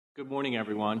Good morning,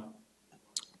 everyone.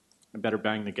 I better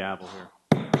bang the gavel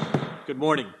here. Good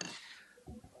morning.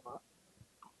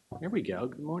 Here we go.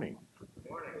 Good morning. Good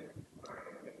morning.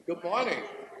 Good morning.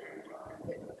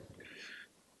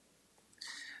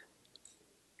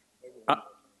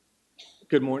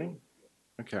 Good morning.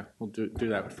 Okay, we'll do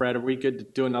that. Fred, are we good to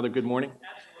do another good morning?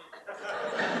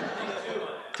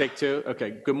 Take two?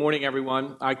 Okay. Good morning,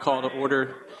 everyone. I call to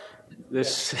order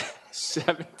this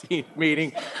 17th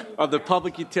meeting of the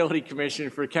Public Utility Commission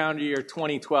for calendar year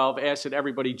 2012. I ask that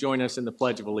everybody join us in the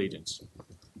Pledge of Allegiance.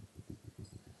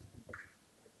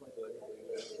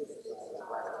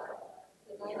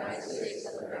 The United States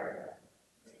of America,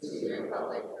 to the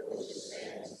republic for which it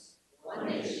stands, one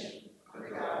nation, under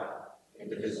God,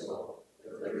 indivisible,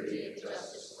 with liberty and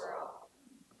justice for all.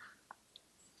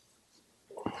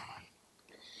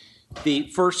 The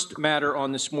first matter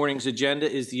on this morning's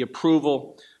agenda is the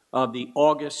approval of the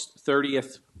August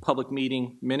 30th public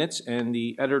meeting minutes, and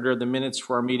the editor of the minutes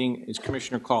for our meeting is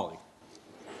Commissioner Cawley.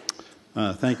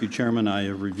 Thank you, Chairman. I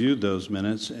have reviewed those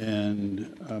minutes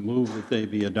and move that they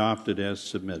be adopted as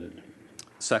submitted.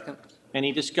 Second.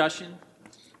 Any discussion?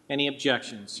 Any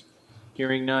objections?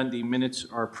 Hearing none, the minutes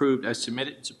are approved as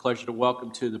submitted. It's a pleasure to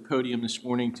welcome to the podium this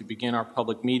morning to begin our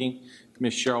public meeting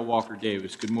Ms. Cheryl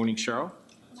Walker-Davis. Good morning, Cheryl.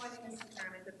 Good morning, Mr.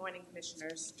 Chairman. Good morning,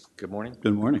 Commissioners. Good morning.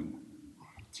 Good morning.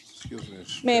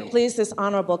 May it please this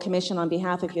honorable commission, on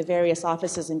behalf of your various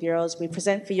offices and bureaus, we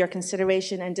present for your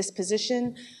consideration and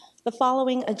disposition the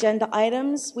following agenda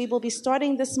items. We will be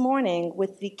starting this morning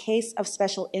with the case of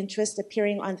special interest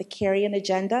appearing on the carry-in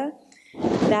agenda,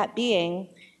 that being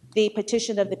the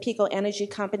petition of the PECO Energy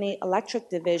Company Electric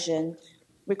Division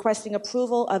requesting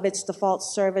approval of its default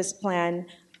service plan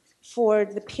for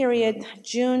the period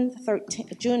June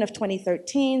of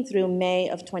 2013 through May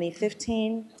of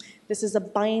 2015. This is a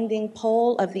binding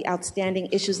poll of the outstanding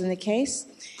issues in the case.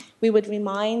 We would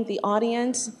remind the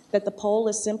audience that the poll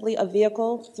is simply a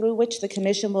vehicle through which the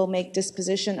Commission will make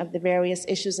disposition of the various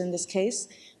issues in this case.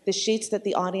 The sheets that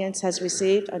the audience has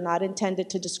received are not intended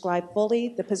to describe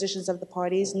fully the positions of the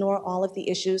parties, nor all of the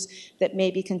issues that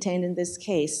may be contained in this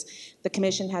case. The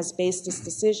Commission has based its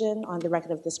decision on the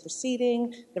record of this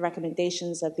proceeding, the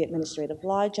recommendations of the administrative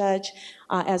law judge,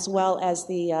 as well as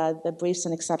the briefs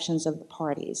and exceptions of the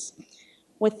parties.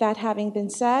 With that having been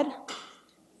said,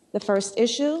 the first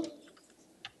issue,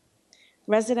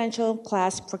 residential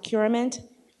class procurement,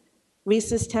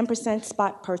 REIS's 10%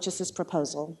 spot purchases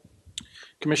proposal.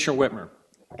 Commissioner Whitmer.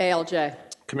 ALJ.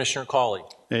 Commissioner Cawley.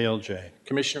 ALJ.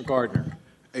 Commissioner Gardner.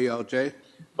 ALJ.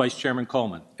 Vice Chairman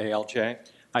Coleman. ALJ.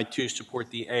 I, too, support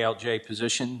the ALJ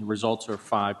position. The results are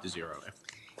 5-0.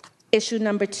 Issue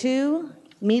number 2,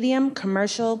 medium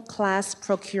commercial class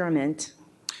procurement.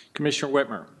 Commissioner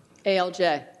Whitmer.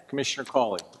 ALJ. Commissioner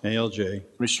Cawley. ALJ.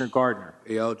 Commissioner Gardner.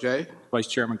 ALJ. Vice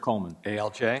Chairman Coleman.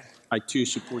 ALJ. I, too,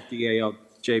 support the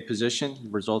ALJ position. The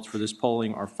results for this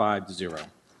polling are 5-0.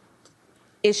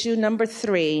 Issue number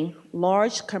 3,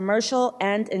 large commercial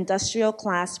and industrial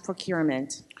class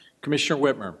procurement. Commissioner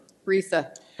Whitmer.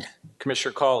 REISA.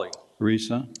 Commissioner Cawley.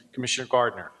 REISA. Commissioner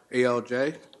Gardner.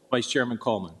 ALJ. Vice Chairman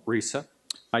Coleman. REISA.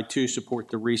 I, too, support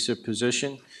the REISA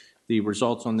position. The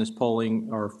results on this polling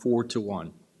are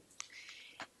 4-1.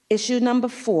 Issue number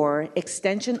 4,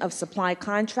 extension of supply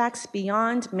contracts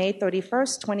beyond May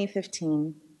 31st,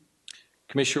 2015.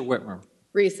 Commissioner Whitmer.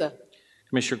 REISA.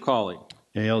 Commissioner Cawley.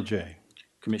 ALJ.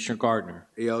 Commissioner Gardner.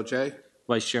 ALJ.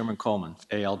 Vice Chairman Coleman.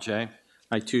 ALJ.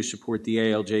 I, too, support the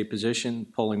ALJ position.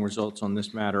 Polling results on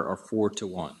this matter are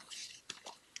 4-1.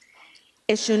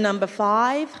 Issue number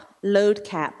 5, load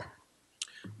cap.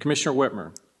 Commissioner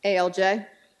Whitmer. ALJ.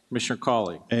 Commissioner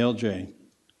Cawley. ALJ.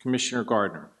 Commissioner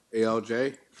Gardner.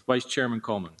 ALJ. Vice Chairman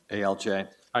Coleman. ALJ.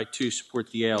 I, too,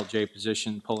 support the ALJ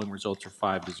position. Polling results are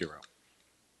 5-0.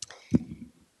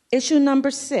 Issue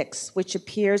number 6, which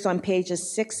appears on pages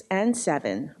 6 and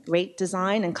 7, rate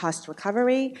design and cost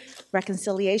recovery,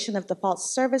 reconciliation of default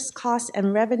service costs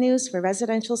and revenues for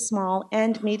residential small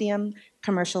and medium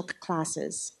commercial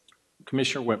classes.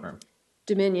 Commissioner Whitmer.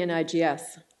 Dominion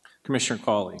IGS. Commissioner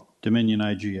Cawley. Dominion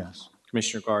IGS.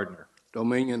 Commissioner Gardner.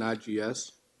 Dominion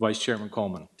IGS. Vice Chairman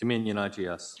Coleman. Dominion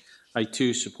IGS. I,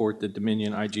 too, support the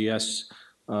Dominion IGS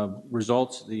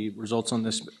results. The results on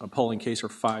this polling case are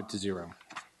 5-0.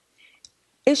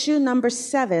 Issue number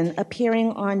 7,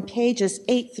 appearing on pages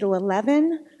 8 through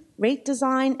 11, rate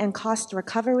design and cost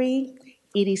recovery,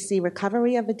 EDC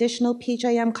recovery of additional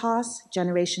PJM costs,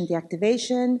 generation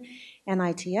deactivation,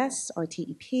 NITS or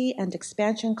TEP, and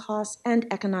expansion costs,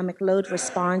 and economic load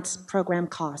response program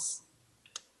costs.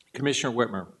 Commissioner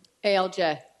Whitmer.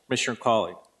 ALJ. Commissioner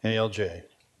Cawley. ALJ.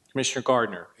 Commissioner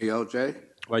Gardner. ALJ.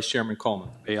 Vice Chairman Coleman.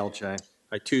 ALJ.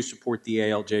 I too support the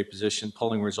ALJ position.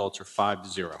 Polling results are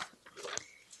 5-0.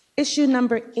 Issue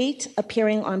number 8,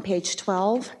 appearing on page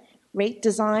 12, rate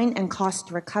design and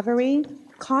cost recovery.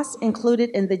 Costs included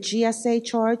in the GSA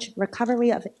charge,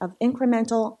 recovery of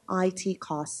incremental IT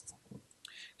costs.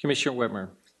 Commissioner Whitmer.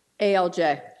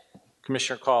 ALJ.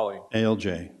 Commissioner Cawley.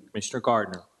 ALJ. Commissioner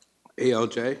Gardner.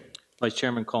 ALJ. Vice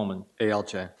Chairman Coleman.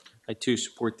 ALJ. I too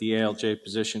support the ALJ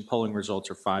position. Polling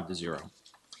results are 5-0.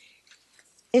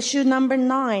 Issue number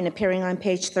 9, appearing on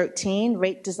page 13,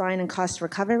 rate design and cost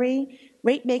recovery.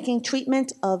 Rate-making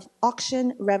treatment of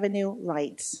auction revenue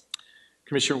rights.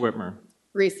 Commissioner Whitmer.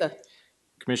 RISA.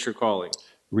 Commissioner Cawley.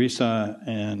 RISA,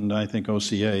 and I think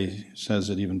OCA says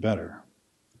it even better.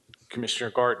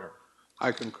 Commissioner Gardner.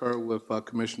 I concur with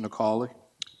Commissioner Cawley.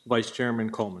 Vice Chairman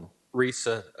Coleman.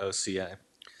 RISA, OCA.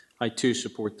 I too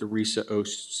support the RISA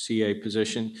OCA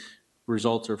position.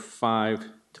 Results are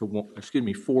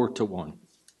 4-1.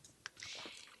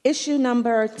 Issue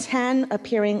number 10,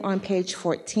 appearing on page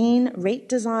 14, rate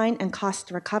design and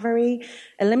cost recovery,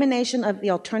 elimination of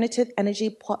the alternative energy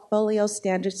portfolio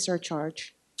standard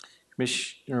surcharge.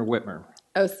 Commissioner Whitmer.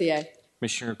 OCA.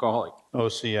 Commissioner Cawley.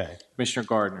 OCA. Commissioner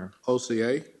Gardner.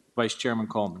 OCA. Vice Chairman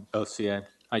Coleman. OCA.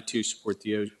 I too support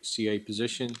the OCA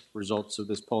position. Results of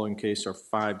this polling case are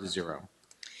 5-0.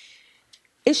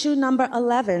 Issue number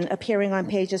 11, appearing on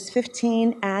pages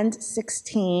 15 and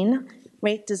 16,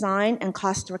 rate design and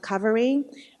cost recovery,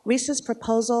 RISA's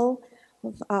proposal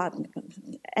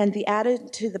and the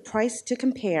added to the price to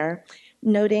compare,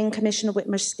 noting Commissioner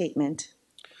Whitmer's statement.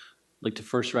 I'd like to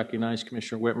first recognize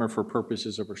Commissioner Whitmer for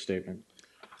purposes of her statement.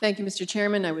 Thank you, Mr.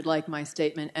 Chairman. I would like my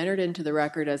statement entered into the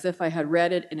record as if I had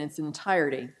read it in its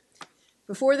entirety.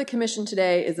 Before the Commission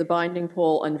today is a binding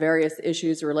poll on various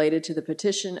issues related to the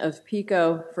petition of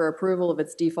PECO for approval of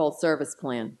its default service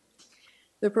plan.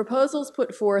 The proposals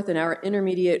put forth in our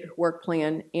intermediate work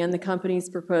plan and the company's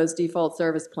proposed default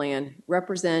service plan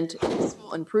represent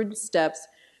useful and prudent steps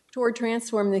toward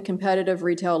transforming the competitive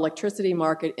retail electricity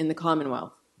market in the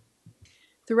Commonwealth.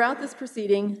 Throughout this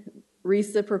proceeding,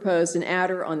 RISA proposed an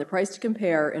adder on the price to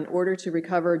compare in order to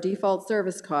recover default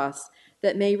service costs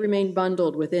that may remain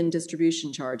bundled within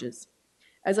distribution charges.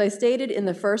 As I stated in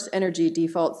the first energy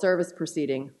default service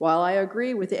proceeding, while I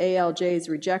agree with the ALJ's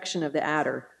rejection of the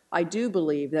adder, I do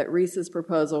believe that RISA's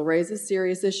proposal raises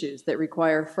serious issues that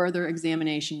require further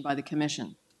examination by the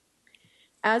Commission.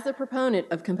 As a proponent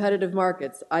of competitive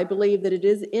markets, I believe that it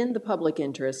is in the public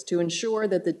interest to ensure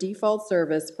that the default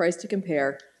service price to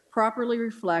compare properly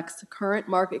reflects current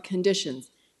market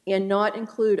conditions and not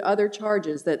include other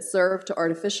charges that serve to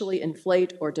artificially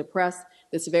inflate or depress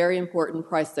this very important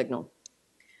price signal.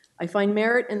 I find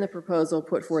merit in the proposal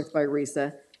put forth by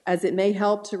RISA, as it may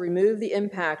help to remove the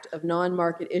impact of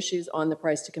non-market issues on the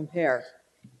price to compare.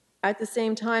 At the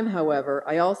same time, however,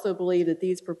 I also believe that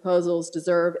these proposals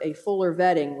deserve a fuller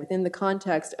vetting within the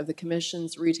context of the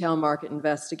Commission's retail market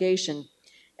investigation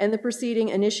and the proceeding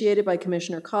initiated by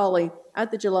Commissioner Cawley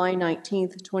at the July 19,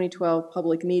 2012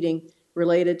 public meeting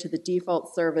related to the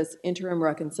default service interim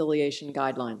reconciliation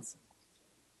guidelines.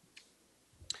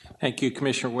 Thank you,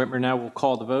 Commissioner Whitmer. Now we'll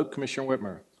call the vote. Commissioner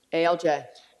Whitmer. ALJ.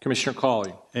 Commissioner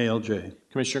Cawley. ALJ.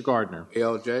 Commissioner Gardner.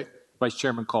 ALJ. Vice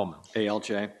Chairman Coleman.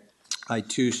 ALJ. I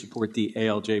too support the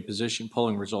ALJ position.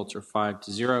 Polling results are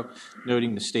 5-0,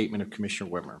 noting the statement of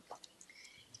Commissioner Whitmer.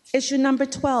 Issue number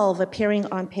 12, appearing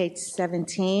on page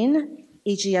 17,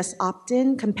 EGS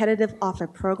opt-in, competitive offer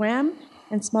program,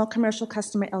 and small commercial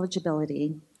customer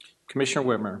eligibility. Commissioner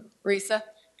Whitmer. RISA.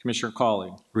 Commissioner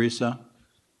Cawley. RISA.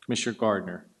 Commissioner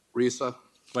Gardner. RISA.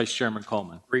 Vice Chairman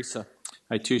Coleman. RISA.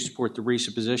 I too support the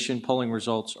RISA position. Polling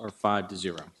results are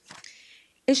 5-0.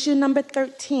 Issue number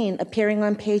 13, appearing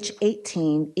on page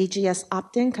 18, EGS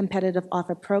opt-in, competitive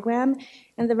offer program,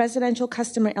 and the residential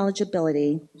customer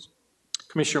eligibility.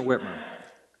 Commissioner Whitmer.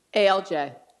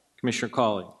 ALJ. Commissioner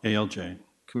Cawley. ALJ.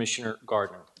 Commissioner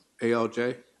Gardner.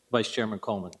 ALJ. Vice Chairman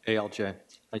Coleman. ALJ.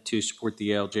 I too support the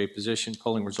ALJ position.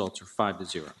 Polling results are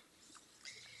 5-0.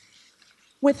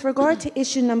 With regard to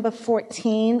issue number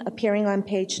 14, appearing on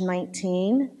page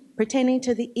 19, pertaining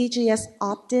to the EGS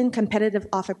opt-in competitive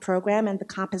offer program and the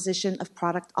composition of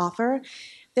product offer,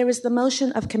 there is the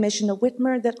motion of Commissioner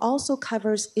Whitmer that also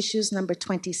covers issues number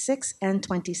 26 and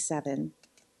 27.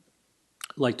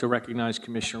 I'd like to recognize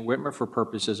Commissioner Whitmer for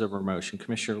purposes of her motion.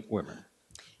 Commissioner Whitmer.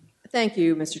 Thank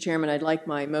you, Mr. Chairman. I'd like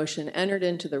my motion entered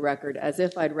into the record as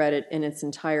if I'd read it in its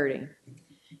entirety.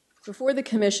 Before the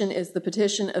Commission is the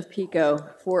petition of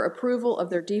PECO for approval of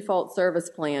their default service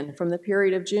plan from the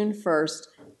period of June 1st,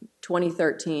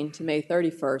 2013 to May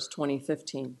 31st,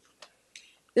 2015.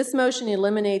 This motion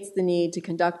eliminates the need to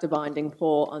conduct a binding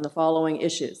poll on the following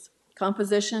issues: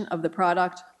 composition of the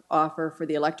product offer for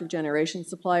the electric generation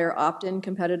supplier opt-in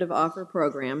competitive offer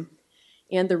program,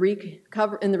 and the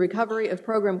recovery of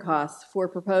program costs for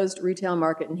proposed retail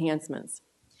market enhancements.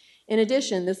 In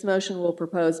addition, this motion will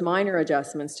propose minor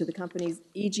adjustments to the company's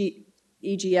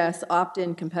EGS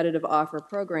opt-in competitive offer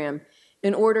program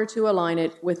in order to align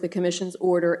it with the Commission's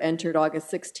order entered August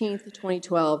 16,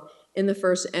 2012 in the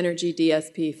first Energy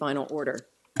DSP final order.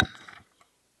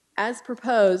 As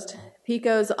proposed,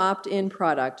 PECO's opt-in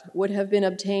product would have been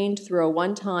obtained through a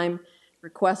one-time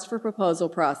request for proposal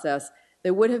process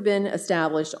that would have been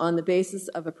established on the basis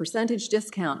of a percentage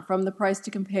discount from the price to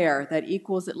compare that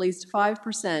equals at least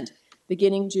 5%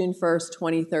 beginning June 1,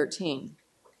 2013.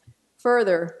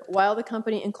 Further, while the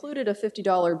company included a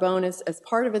 $50 bonus as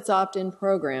part of its opt-in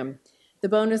program, the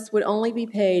bonus would only be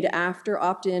paid after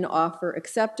opt-in offer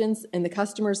acceptance and the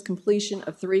customer's completion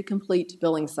of 3 complete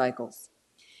billing cycles.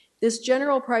 This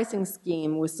general pricing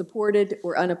scheme was supported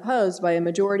or unopposed by a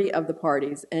majority of the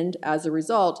parties, and as a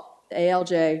result, the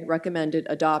ALJ recommended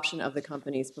adoption of the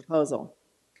company's proposal.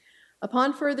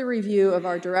 Upon further review of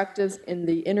our directives in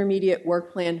the Intermediate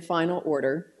Work Plan final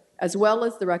order, as well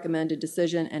as the recommended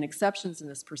decision and exceptions in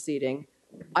this proceeding,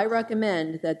 I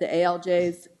recommend that the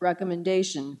ALJ's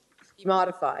recommendation be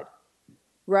modified.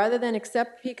 Rather than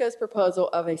accept PECO's proposal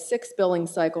of a 6 billing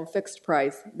cycle fixed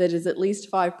price that is at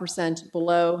least 5%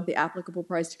 below the applicable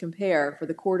price to compare for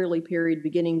the quarterly period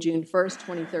beginning June 1,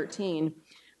 2013,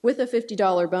 with a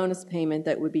 $50 bonus payment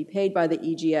that would be paid by the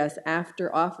EGS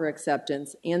after offer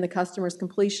acceptance and the customer's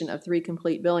completion of 3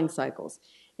 complete billing cycles.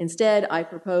 Instead, I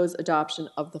propose adoption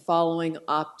of the following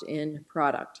opt-in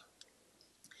product: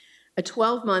 a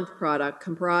 12-month product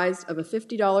comprised of a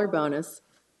 $50 bonus,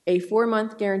 a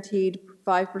 4-month guaranteed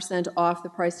 5% off the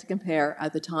price to compare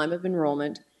at the time of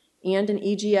enrollment, and an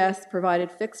EGS-provided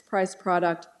fixed-price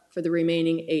product for the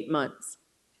remaining 8 months.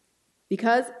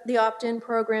 Because the opt-in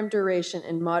program duration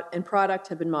and product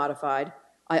have been modified,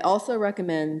 I also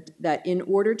recommend that in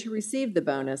order to receive the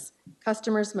bonus,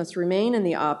 customers must remain in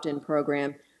the opt-in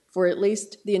program for at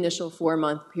least the initial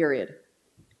 4-month period.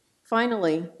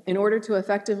 Finally, in order to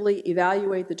effectively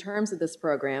evaluate the terms of this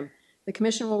program, the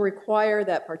Commission will require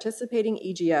that participating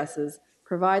EGSs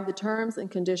provide the terms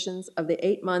and conditions of the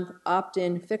 8-month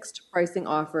opt-in fixed pricing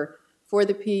offer for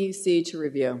the PUC to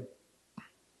review.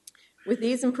 With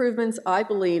these improvements, I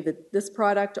believe that this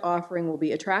product offering will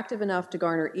be attractive enough to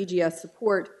garner EGS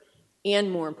support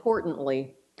and, more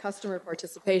importantly, customer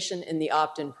participation in the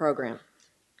opt-in program.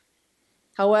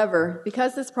 However,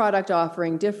 because this product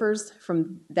offering differs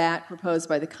from that proposed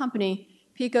by the company,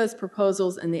 PECO's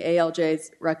proposals and the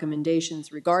ALJ's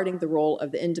recommendations regarding the role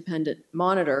of the independent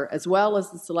monitor, as well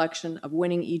as the selection of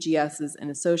winning EGSs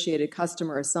and associated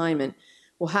customer assignment,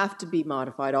 will have to be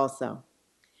modified also.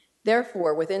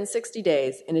 Therefore, within 60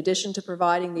 days, in addition to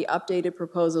providing the updated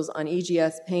proposals on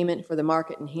EGS payment for the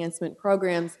market enhancement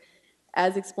programs,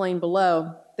 as explained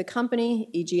below, the company,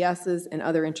 EGSs, and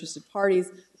other interested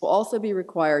parties will also be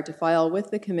required to file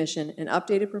with the Commission an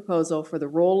updated proposal for the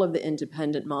role of the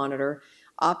independent monitor,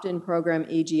 opt-in program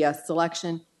EGS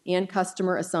selection, and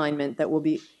customer assignment that will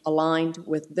be aligned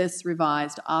with this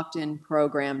revised opt-in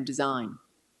program design.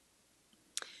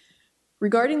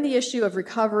 Regarding the issue of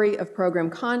recovery of program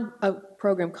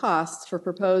costs for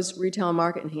proposed retail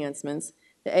market enhancements,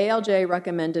 the ALJ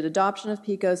recommended adoption of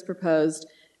PECO's proposed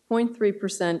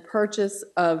 0.3% purchase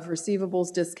of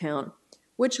receivables discount,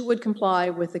 which would comply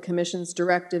with the Commission's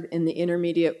directive in the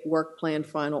Intermediate Work Plan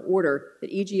final order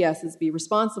that EGSs be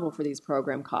responsible for these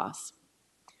program costs.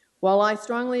 While I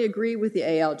strongly agree with the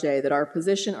ALJ that our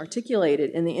position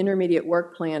articulated in the Intermediate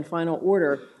Work Plan final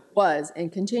order was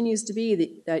and continues to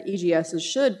be that EGSs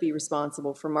should be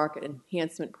responsible for market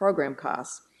enhancement program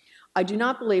costs, I do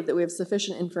not believe that we have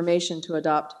sufficient information to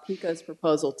adopt PECO's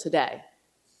proposal today.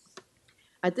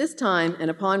 At this time, and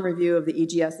upon review of the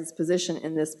EGS's position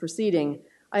in this proceeding,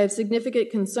 I have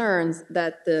significant concerns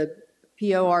that the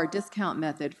POR discount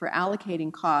method for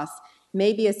allocating costs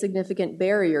may be a significant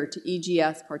barrier to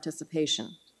EGS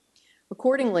participation.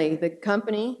 Accordingly, the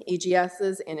company,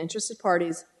 EGSs, and interested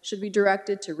parties should be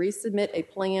directed to resubmit a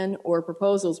plan or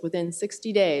proposals within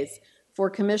 60 days for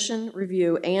Commission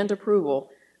review and approval,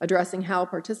 addressing how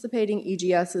participating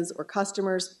EGSs or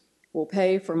customers will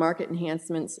pay for market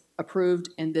enhancements approved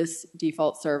in this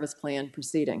default service plan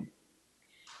proceeding.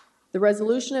 The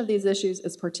resolution of these issues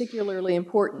is particularly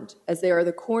important as they are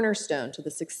the cornerstone to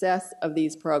the success of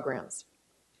these programs.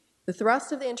 The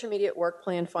thrust of the Intermediate Work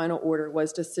Plan final order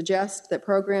was to suggest that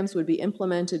programs would be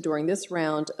implemented during this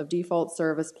round of default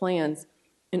service plans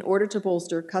in order to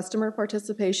bolster customer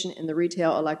participation in the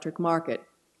retail electric market.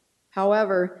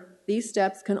 However, these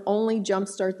steps can only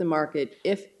jumpstart the market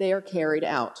if they are carried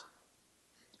out.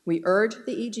 We urge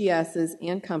the EGSs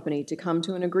and company to come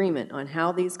to an agreement on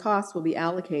how these costs will be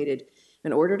allocated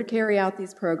in order to carry out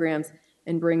these programs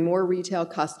and bring more retail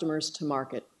customers to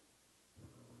market.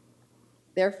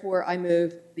 Therefore, I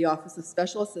move the Office of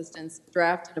Special Assistance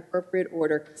draft an appropriate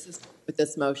order consistent with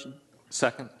this motion.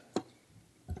 Second.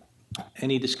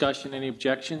 Any discussion, any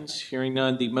objections? Hearing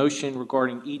none, the motion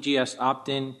regarding EGS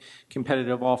opt-in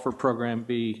competitive offer program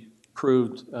be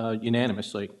approved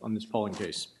unanimously on this polling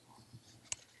case.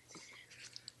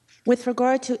 With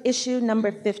regard to issue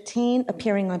number 15,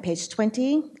 appearing on page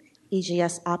 20,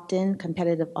 EGS opt-in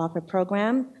competitive offer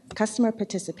program, customer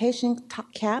participation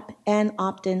cap, and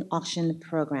opt-in auction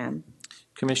program.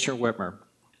 Commissioner Whitmer.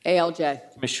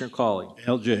 ALJ. Commissioner Cawley.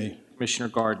 ALJ. Commissioner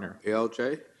Gardner.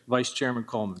 ALJ. Vice Chairman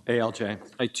Coleman. ALJ.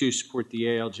 I too support the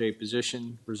ALJ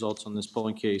position. Results on this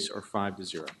polling case are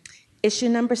 5-0. Issue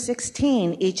number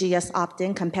 16, EGS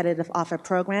opt-in competitive offer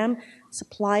program,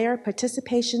 supplier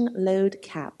participation load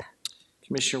cap.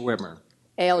 Commissioner Whitmer.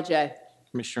 ALJ.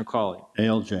 Commissioner Cawley.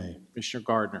 ALJ. Commissioner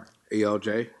Gardner.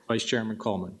 ALJ. Vice Chairman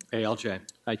Coleman. ALJ.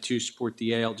 I too support the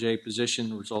ALJ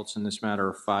position. Results in this matter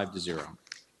are 5-0.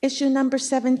 Issue number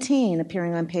 17,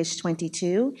 appearing on page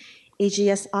 22,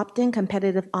 EGS opt-in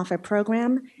competitive offer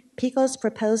program, PICO's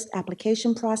proposed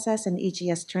application process and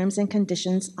EGS terms and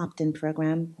conditions opt-in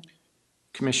program.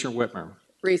 Commissioner Whitmer.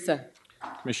 RISA.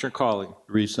 Commissioner Cawley.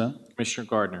 RISA. Commissioner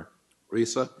Gardner.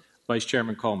 RISA. Vice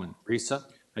Chairman Coleman. RISA.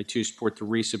 I too support the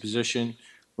RISA position.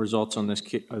 Results on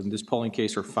this polling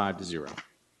case are 5-0.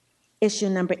 Issue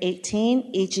number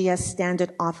 18, EGS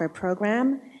standard offer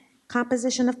program,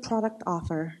 composition of product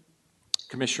offer.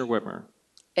 Commissioner Whitmer.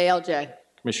 ALJ.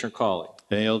 Commissioner Cawley.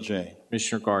 ALJ.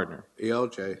 Commissioner Gardner.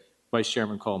 ALJ. Vice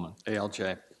Chairman Coleman.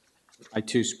 ALJ. I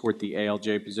too support the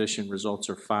ALJ position. Results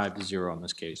are 5-0 on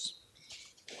this case.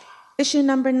 Issue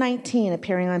number 19,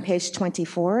 appearing on page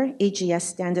 24, EGS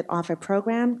standard offer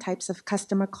program, types of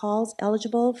customer calls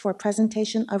eligible for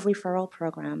presentation of referral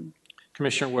program.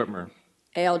 Commissioner Whitmer.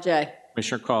 ALJ.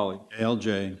 Commissioner Cawley.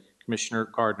 ALJ. Commissioner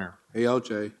Gardner.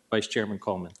 ALJ. Vice Chairman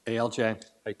Coleman. ALJ.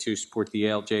 I too support the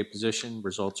ALJ position.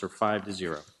 Results are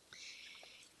 5-0.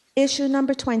 Issue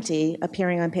number 20,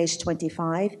 appearing on page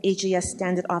 25, EGS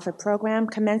standard offer program,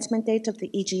 commencement date of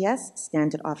the EGS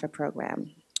standard offer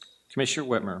program. Commissioner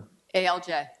Whitmer.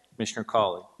 ALJ. Commissioner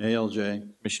Cawley. ALJ.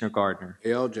 Commissioner Gardner.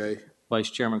 ALJ. Vice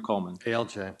Chairman Coleman.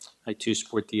 ALJ. I too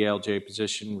support the ALJ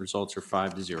position. Results are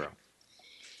 5-0.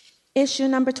 Issue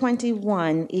number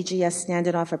 21, EGS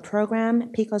standard offer program,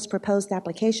 PICO's proposed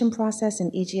application process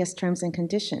and EGS terms and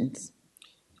conditions.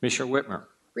 Commissioner Whitmer.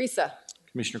 RISA.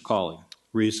 Commissioner Cawley.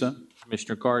 RISA.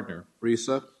 Commissioner Gardner.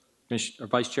 RISA.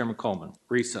 Vice Chairman Coleman.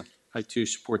 RISA. I too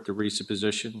support the RISA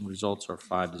position. Results are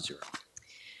 5-0.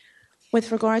 With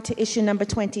regard to issue number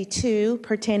 22,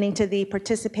 pertaining to the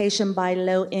participation by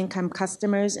low-income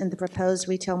customers in the proposed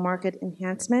retail market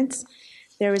enhancements,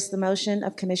 there is the motion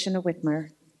of Commissioner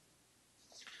Whitmer.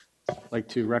 I'd like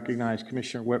to recognize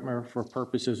Commissioner Whitmer for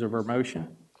purposes of her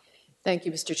motion. Thank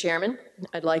you, Mr. Chairman.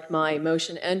 I'd like my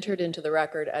motion entered into the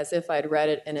record as if I'd read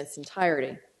it in its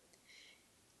entirety.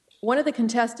 One of the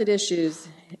contested issues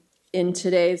in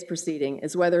today's proceeding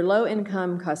is whether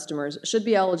low-income customers should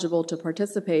be eligible to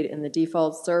participate in the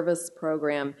default service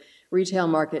program retail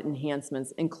market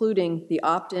enhancements, including the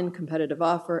opt-in competitive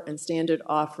offer and standard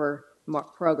offer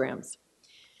programs.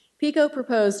 PICO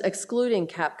proposed excluding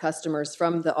CAP customers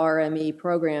from the RME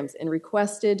programs and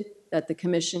requested that the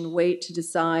Commission wait to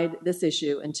decide this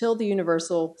issue until the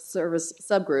Universal Service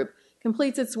Subgroup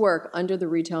completes its work under the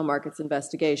Retail Markets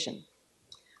Investigation.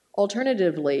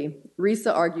 Alternatively,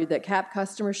 RISA argued that CAP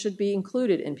customers should be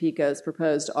included in PICO's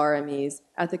proposed RMEs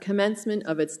at the commencement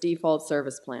of its default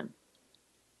service plan.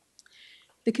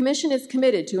 The Commission is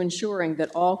committed to ensuring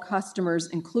that all customers,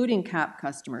 including CAP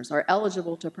customers, are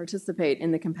eligible to participate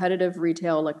in the competitive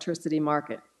retail electricity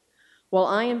market. While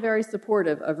I am very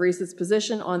supportive of RISA's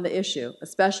position on the issue,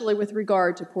 especially with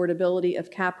regard to portability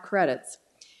of CAP credits,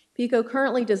 PICO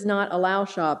currently does not allow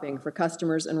shopping for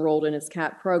customers enrolled in its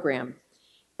CAP program,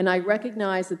 and I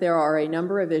recognize that there are a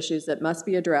number of issues that must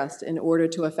be addressed in order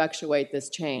to effectuate this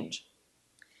change.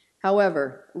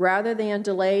 However, rather than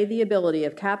delay the ability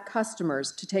of CAP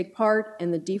customers to take part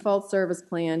in the default service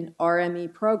plan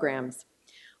RME programs,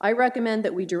 I recommend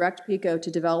that we direct PICO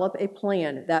to develop a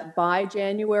plan that by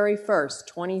January 1st,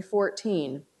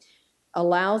 2014,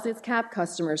 allows its CAP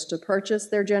customers to purchase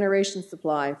their generation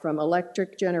supply from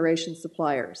electric generation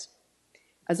suppliers.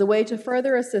 As a way to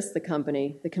further assist the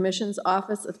company, the Commission's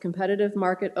Office of Competitive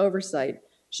Market Oversight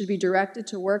should be directed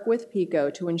to work with PICO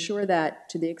to ensure that,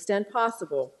 to the extent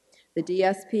possible, the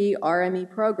DSP RME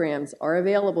programs are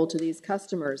available to these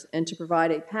customers and to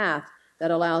provide a path that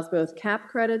allows both CAP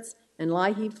credits and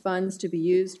LIHEAP funds to be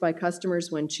used by customers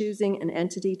when choosing an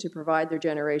entity to provide their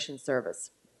generation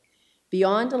service.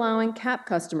 Beyond allowing CAP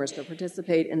customers to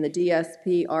participate in the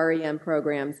DSP REM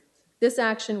programs, this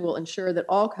action will ensure that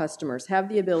all customers have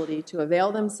the ability to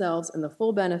avail themselves in the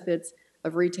full benefits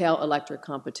of retail electric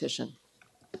competition.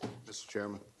 Mr.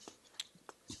 Chairman.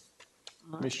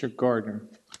 Commissioner Gardner,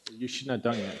 you shouldn't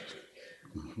have done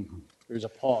that. There's a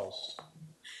pause.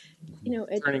 You know,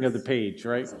 Turning of the page,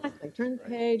 right? Exactly. Turn the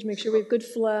page, make sure we have good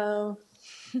flow.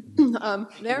 It might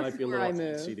be a Therefore, little I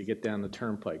fancy move. to get down the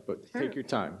turnpike, but take your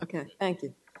time. Okay, thank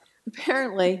you.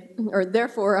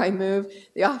 Therefore, I move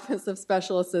the Office of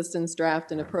Special Assistance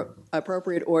draft an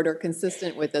appropriate order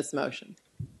consistent with this motion.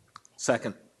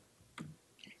 Second.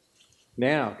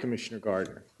 Now, Commissioner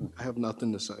Gardner. I have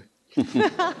nothing to say.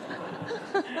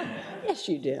 Yes,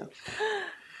 you do.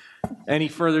 Any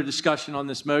further discussion on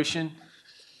this motion?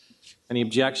 Any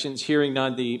objections? Hearing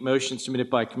none, the motion submitted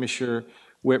by Commissioner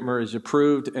Whitmer is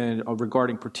approved and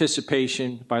regarding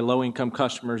participation by low-income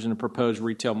customers in a proposed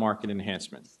retail market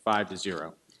enhancement,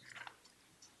 5-0.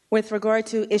 With regard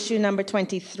to issue number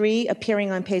 23,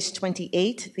 appearing on page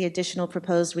 28, the additional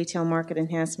proposed retail market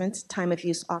enhancements, time of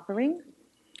use offering.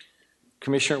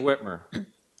 Commissioner Whitmer,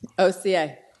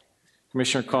 OCA.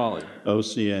 Commissioner Cawley,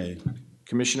 OCA.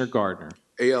 Commissioner Gardner,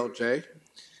 ALJ.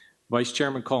 Vice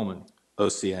Chairman Coleman.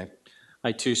 OCA.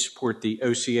 I too support the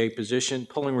OCA position.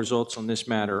 Polling results on this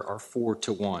matter are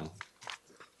 4-1.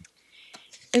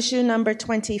 Issue number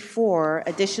 24,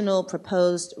 additional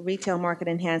proposed retail market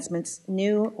enhancements,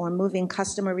 new or moving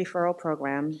customer referral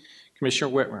program.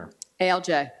 Commissioner Whitmer,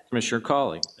 ALJ. Commissioner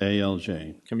Cawley,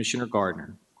 ALJ. Commissioner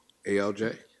Gardner,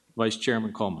 ALJ. Vice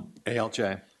Chairman Coleman.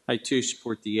 ALJ. I too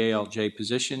support the ALJ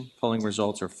position. Polling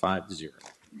results are 5-0.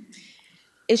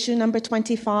 Issue number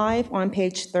 25 on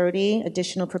page 30,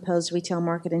 additional proposed retail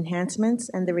market enhancements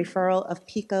and the referral of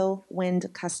PICO wind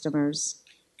customers.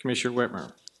 Commissioner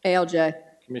Whitmer, ALJ.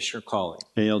 Commissioner Cawley,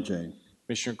 ALJ.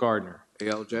 Commissioner Gardner,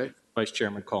 ALJ. Vice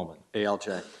Chairman Coleman.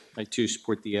 ALJ. I too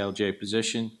support the ALJ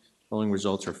position. Polling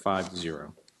results are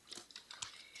 5-0.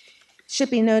 Should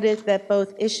be noted that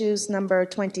both issues number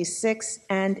 26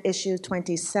 and issue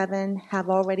 27 have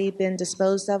already been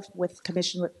disposed of with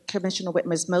Commissioner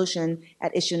Whitmer's motion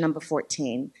at issue number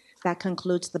 14. That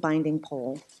concludes the binding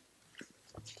poll.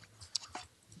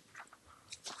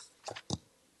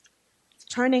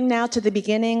 Turning now to the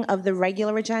beginning of the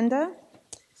regular agenda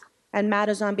and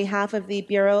matters on behalf of the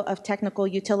Bureau of Technical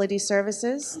Utility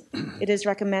Services, it is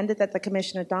recommended that the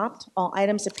Commission adopt all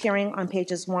items appearing on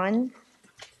pages 1,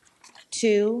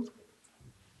 2,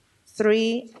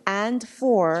 3, and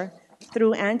 4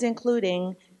 through and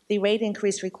including the rate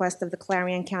increase request of the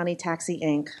Clarion County Taxi,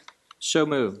 Inc. So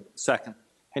moved. Second.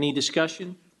 Any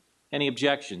discussion? Any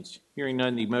objections? Hearing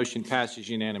none, the motion passes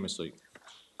unanimously.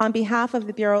 On behalf of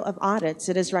the Bureau of Audits,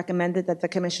 it is recommended that the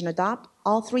Commission adopt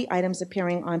all 3 items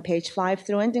appearing on page 5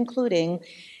 through and including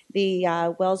the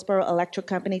Wellsboro Electric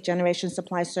Company generation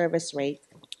supply service rate.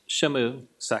 So moved.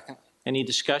 Second. Any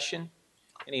discussion?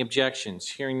 Any objections?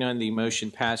 Hearing none, the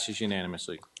motion passes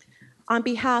unanimously. On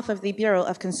behalf of the Bureau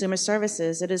of Consumer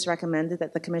Services, it is recommended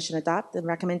that the Commission adopt the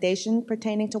recommendation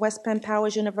pertaining to West Penn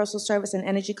Power's Universal Service and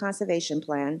Energy Conservation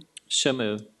Plan. So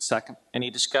moved. Second.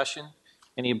 Any discussion?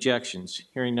 Any objections?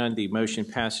 Hearing none, the motion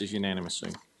passes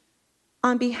unanimously.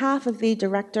 On behalf of the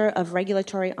Director of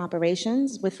Regulatory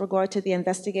Operations, with regard to the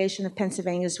investigation of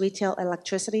Pennsylvania's retail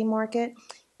electricity market,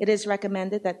 it is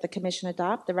recommended that the Commission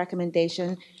adopt the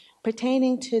recommendation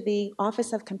pertaining to the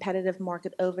Office of Competitive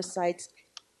Market Oversight's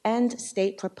end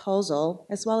state proposal,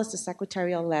 as well as the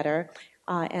secretarial letter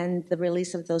and the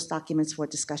release of those documents for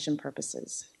discussion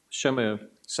purposes. So moved.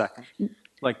 Second. I'd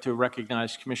like to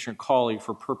recognize Commissioner Cawley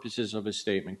for purposes of his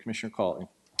statement. Commissioner Cawley.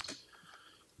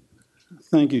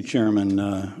 Thank you, Chairman.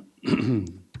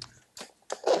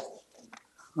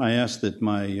 I ask that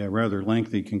my rather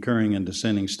lengthy concurring and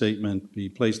dissenting statement be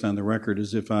placed on the record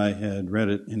as if I had read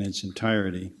it in its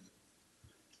entirety.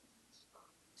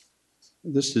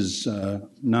 This is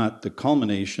not the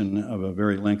culmination of a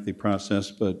very lengthy process,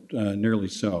 but nearly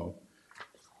so.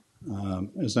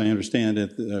 As I understand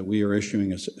it, we are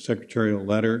issuing a secretarial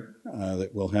letter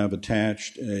that will have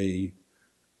attached a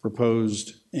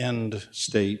proposed end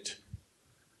state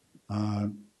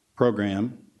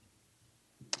program,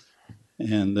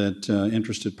 and that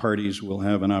interested parties will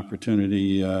have an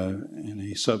opportunity in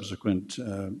a subsequent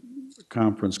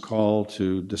conference call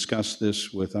to discuss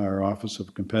this with our Office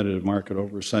of Competitive Market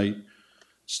Oversight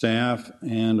staff,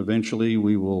 and eventually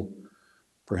we will,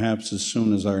 perhaps as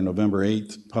soon as our November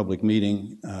 8th public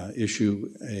meeting, issue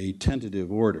a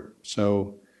tentative order.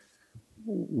 So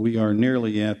we are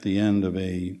nearly at the end of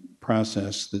a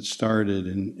process that started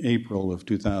in April of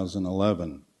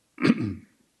 2011.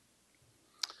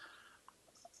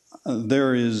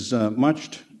 There is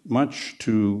much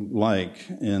to like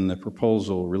in the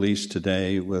proposal released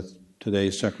today with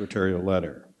today's secretarial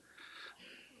letter,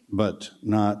 but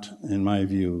not, in my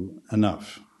view,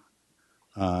 enough.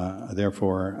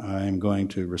 Therefore, I am going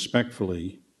to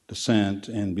respectfully dissent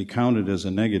and be counted as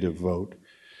a negative vote,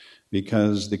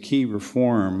 because the key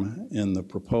reform in the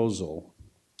proposal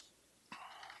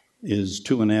is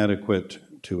too inadequate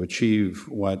to achieve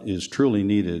what is truly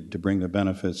needed to bring the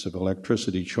benefits of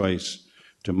electricity choice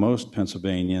to most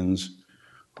Pennsylvanians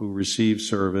who receive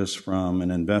service from an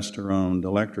investor-owned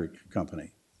electric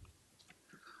company.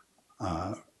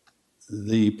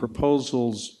 The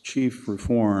proposal's chief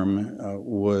reform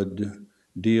would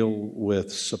deal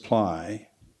with supply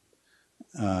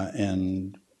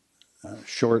and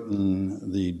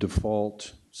shorten the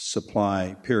default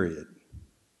supply period,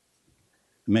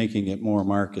 making it more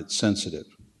market sensitive,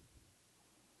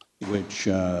 which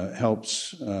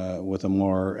helps with a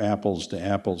more apples to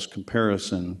apples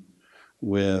comparison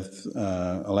with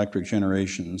electric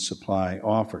generation supply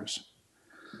offers.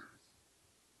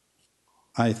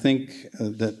 I think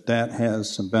that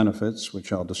has some benefits,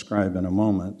 which I'll describe in a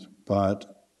moment,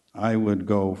 but I would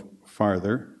go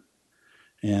farther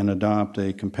and adopt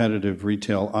a competitive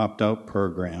retail opt-out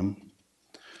program,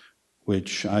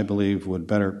 which I believe would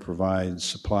better provide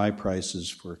supply prices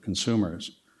for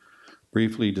consumers.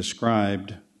 Briefly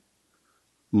described,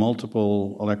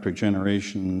 multiple electric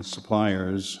generation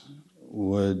suppliers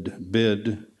would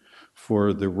bid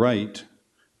for the right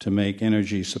to make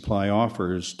energy supply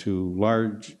offers to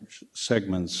large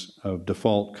segments of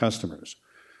default customers,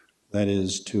 that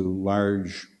is, to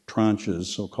large tranches,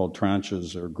 so-called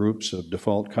tranches or groups of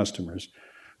default customers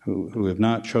who have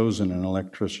not chosen an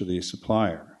electricity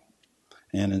supplier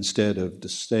and instead have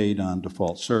stayed on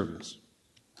default service.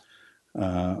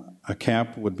 A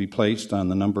cap would be placed on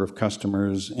the number of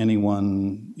customers any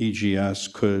one EGS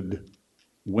could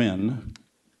win,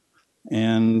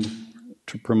 and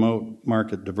to promote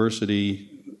market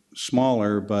diversity,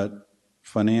 smaller but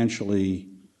financially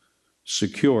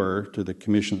secure to the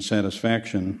Commission's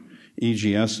satisfaction,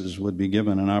 EGSs would be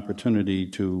given an opportunity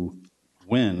to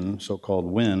win, so-called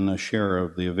win, a share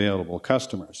of the available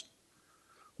customers.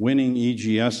 Winning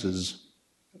EGSs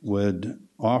would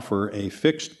offer a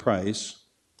fixed price,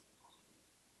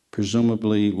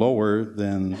 presumably lower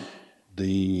than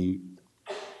the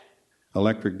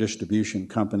electric distribution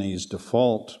company's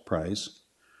default price,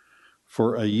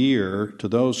 for a year to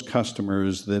those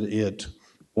customers that it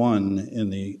won in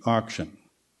the auction.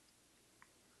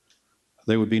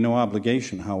 There would be no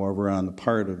obligation, however, on the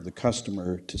part of the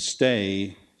customer to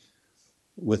stay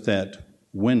with that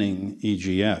winning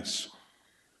EGS.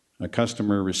 A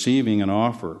customer receiving an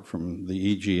offer from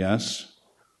the EGS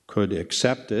could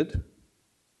accept it,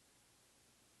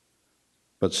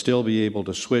 but still be able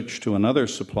to switch to another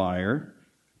supplier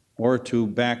or to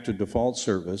back to default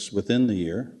service within the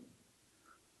year,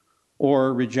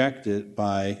 or reject it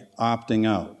by opting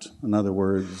out. In other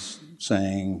words,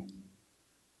 saying,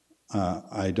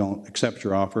 I don't accept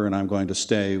your offer and I'm going to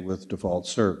stay with default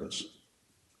service.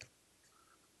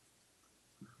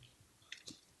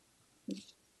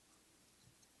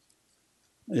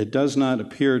 It does not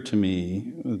appear to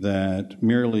me that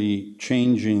merely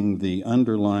changing the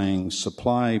underlying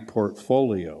supply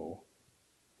portfolio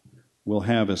will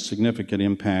have a significant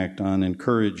impact on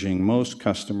encouraging most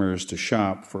customers to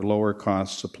shop for lower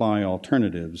cost supply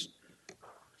alternatives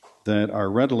that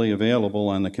are readily available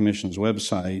on the Commission's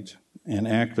website and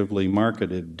actively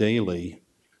marketed daily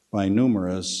by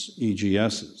numerous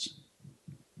EGSs.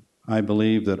 I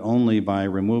believe that only by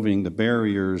removing the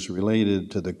barriers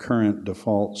related to the current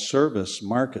default service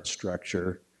market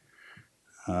structure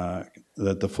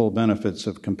that the full benefits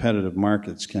of competitive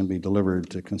markets can be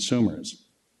delivered to consumers.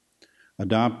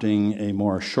 Adopting a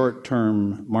more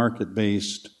short-term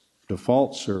market-based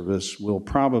default service will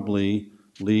probably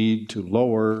lead to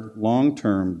lower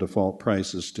long-term default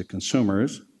prices to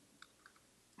consumers,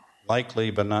 likely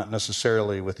but not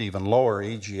necessarily with even lower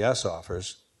EGS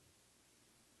offers,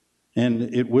 and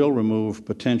it will remove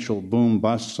potential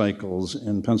boom-bust cycles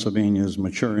in Pennsylvania's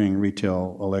maturing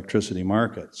retail electricity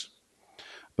markets.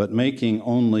 But making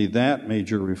only that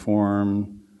major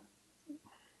reform,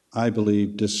 I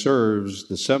believe, disserves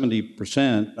the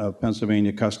 70% of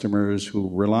Pennsylvania customers who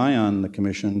rely on the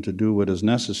Commission to do what is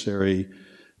necessary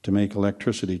to make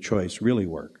electricity choice really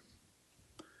work.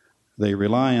 They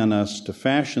rely on us to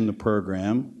fashion the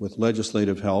program with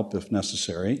legislative help if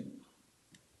necessary,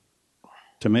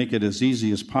 to make it as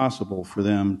easy as possible for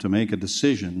them to make a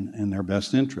decision in their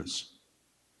best interests.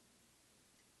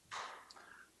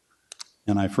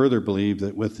 And I further believe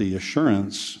that with the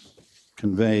assurance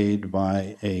conveyed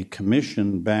by a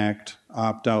commission-backed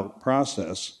opt-out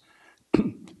process,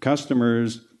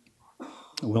 customers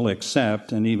will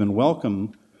accept and even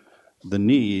welcome the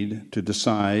need to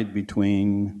decide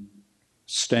between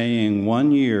staying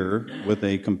 1 year with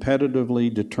a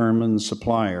competitively determined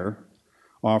supplier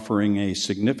offering a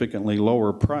significantly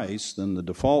lower price than the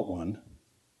default one,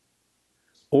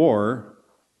 or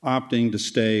opting to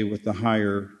stay with the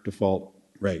higher default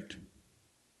rate.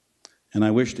 And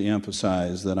I wish to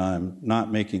emphasize that I'm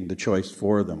not making the choice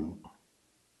for them.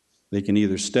 They can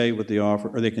either stay with the offer,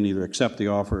 or they can either accept the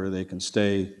offer, or they can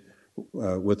stay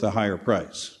with the higher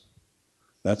price.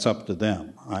 That's up to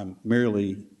them. I'm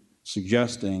merely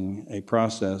suggesting a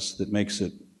process that makes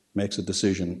a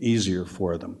decision easier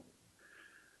for them.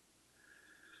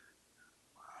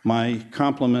 My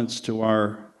compliments to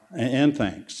and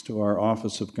thanks to our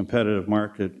Office of Competitive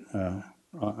Market,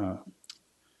 our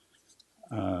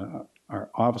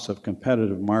Office of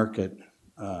Competitive Market,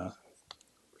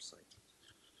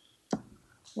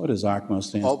 what does OCMO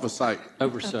stand for? Oversight.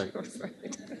 Oversight.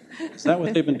 Is that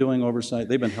what they've been doing, oversight?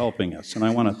 They've been helping us, and I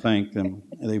want to thank them.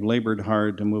 They've labored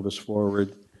hard to move us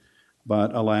forward,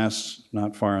 but alas,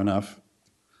 not far enough.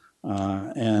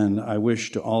 And I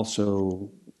wish to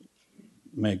also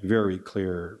make very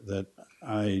clear that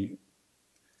I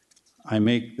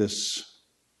make this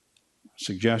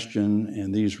suggestion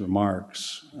and these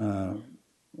remarks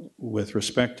with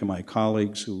respect to my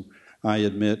colleagues who, I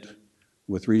admit,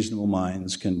 with reasonable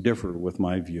minds, can differ with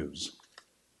my views.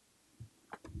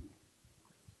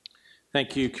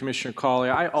 Thank you, Commissioner Cawley.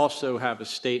 I also have a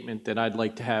statement that I'd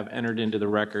like to have entered into the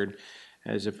record,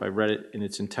 as if I read it in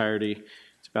its entirety.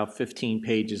 It's about 15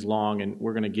 pages long, and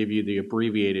we're going to give you the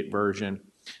abbreviated version.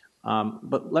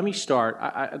 But let me start.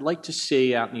 I'd like to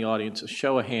see out in the audience a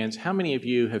show of hands. How many of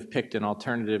you have picked an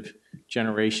alternative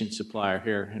generation supplier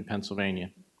here in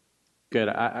Pennsylvania? Good.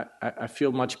 I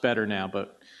feel much better now,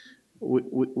 but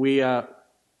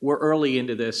we're early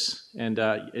into this, and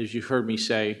as you've heard me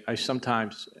say, I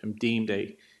sometimes am deemed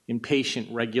a impatient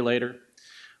regulator.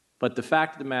 But the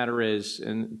fact of the matter is,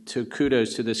 and to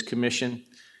kudos to this commission,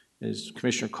 as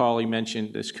Commissioner Cawley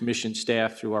mentioned, this commission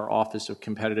staff through our Office of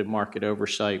Competitive Market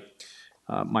Oversight,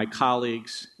 my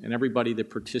colleagues, and everybody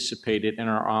that participated in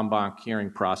our en banc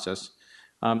hearing process,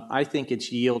 I think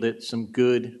it's yielded some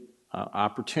good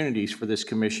opportunities for this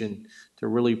commission to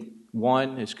really,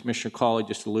 one, as Commissioner Cawley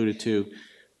just alluded to,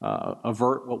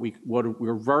 avert what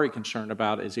we're very concerned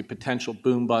about is a potential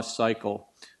boom-bust cycle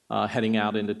heading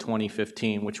out into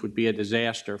 2015, which would be a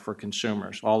disaster for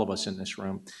consumers, all of us in this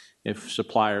room, if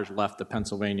suppliers left the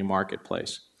Pennsylvania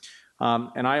marketplace.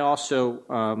 And I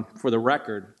also, for the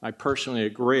record, I personally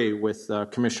agree with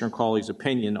Commissioner Cawley's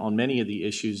opinion on many of the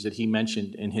issues that he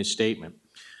mentioned in his statement.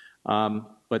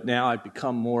 But now I've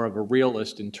become more of a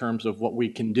realist in terms of what we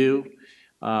can do,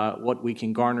 what we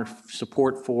can garner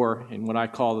support for, and what I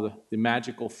call the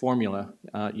magical formula.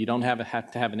 You don't have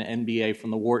to have an MBA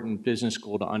from the Wharton Business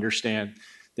School to understand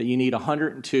that you need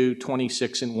 102,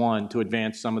 26, and 1 to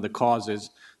advance some of the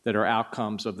causes that are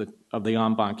outcomes of the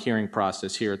en banc hearing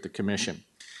process here at the Commission.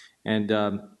 And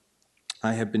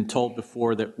I have been told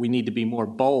before that we need to be more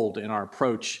bold in our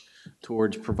approach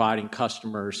towards providing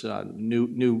customers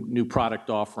new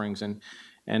product offerings.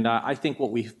 And I think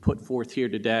what we've put forth here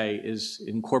today is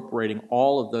incorporating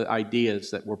all of the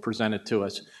ideas that were presented to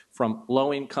us, from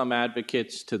low-income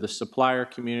advocates to the supplier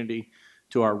community,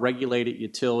 to our regulated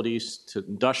utilities, to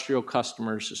industrial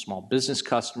customers, to small business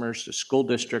customers, to school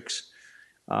districts.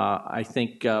 I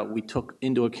think we took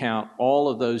into account all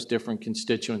of those different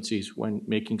constituencies when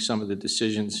making some of the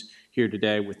decisions here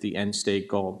today with the end state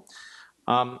goal.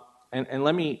 And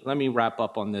let me wrap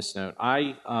up on this note.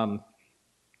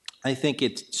 I think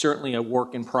it's certainly a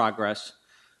work in progress.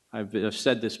 I've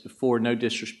said this before, no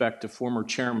disrespect to former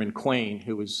Chairman Quain,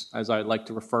 who was, as I like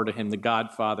to refer to him, the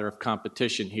godfather of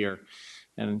competition here.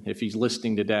 And if he's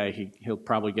listening today, he'll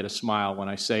probably get a smile when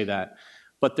I say that.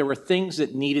 But there were things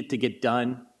that needed to get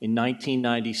done in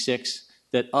 1996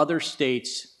 that other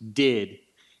states did,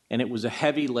 and it was a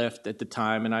heavy lift at the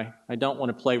time. And I don't want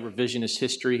to play revisionist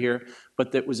history here,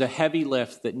 but that was a heavy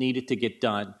lift that needed to get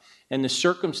done. And the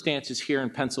circumstances here in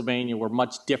Pennsylvania were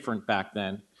much different back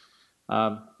then.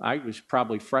 I was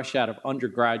probably fresh out of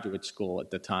undergraduate school at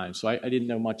the time, so I didn't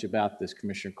know much about this,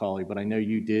 Commissioner Cawley, but I know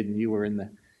you did, and you were in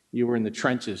the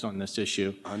trenches on this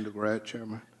issue. Undergrad,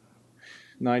 Chairman?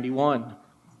 91.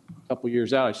 a couple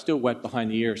years out. I still wet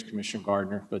behind the ears, Commissioner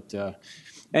Gardner. But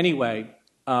anyway,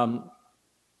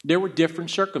 there were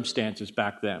different circumstances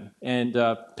back then. And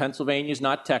Pennsylvania is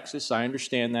not Texas. I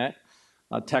understand that.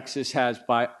 Texas has,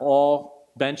 by all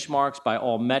benchmarks, by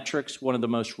all metrics, one of the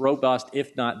most robust,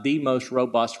 if not the most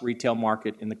robust retail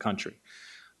market in the country.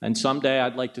 And someday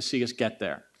I'd like to see us get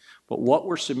there. But what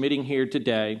we're submitting here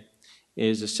today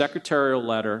is a secretarial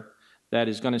letter that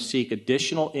is going to seek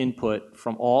additional input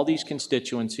from all these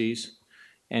constituencies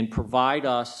and provide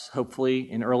us, hopefully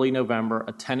in early November,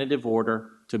 a tentative order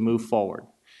to move forward.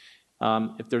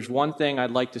 If there's one thing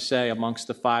I'd like to say amongst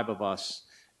the five of us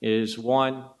is,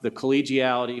 one, the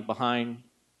collegiality behind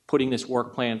putting this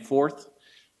work plan forth.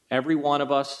 Every one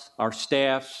of us, our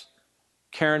staffs,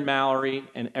 Karen Mallory,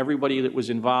 and everybody that was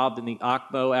involved in the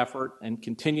OCMO effort and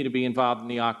continue to be involved in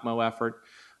the OCMO effort,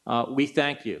 we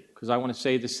thank you, because I want to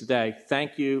say this today.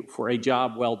 Thank you for a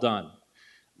job well done.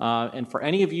 And for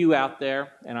any of you out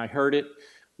there, and I heard it,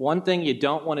 one thing you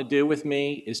don't want to do with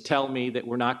me is tell me that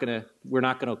we're not going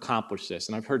to accomplish this.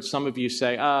 And I've heard some of you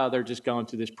say, they're just going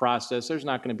through this process. There's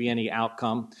not going to be any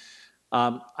outcome.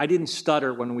 I didn't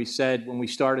stutter when we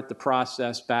started the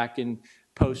process back in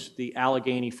post the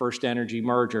Allegheny First Energy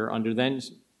merger under then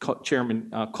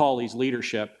Chairman Cawley's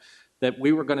leadership, that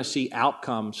we were going to see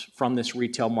outcomes from this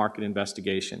retail market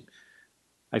investigation.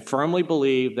 I firmly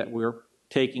believe that we're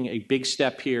taking a big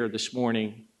step here this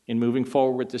morning in moving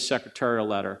forward with this secretarial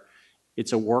letter.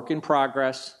 It's a work in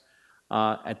progress.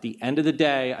 At the end of the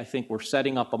day, I think we're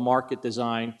setting up a market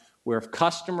design where if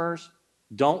customers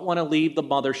don't want to leave the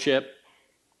mothership,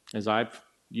 as I've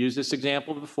used this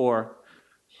example before,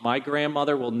 my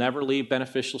grandmother will never leave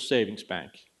Beneficial Savings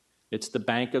Bank. It's the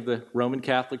bank of the Roman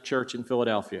Catholic Church in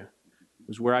Philadelphia. It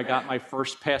was where I got my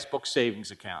first passbook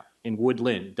savings account in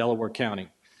Woodland, Delaware County.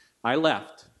 I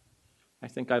left. I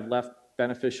think I've left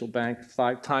Beneficial Bank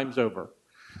 5 times over.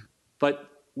 But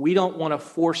we don't want to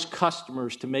force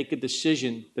customers to make a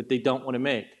decision that they don't want to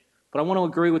make. But I want to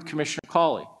agree with Commissioner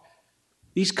Cawley.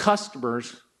 These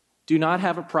customers do not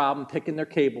have a problem picking their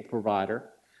cable provider.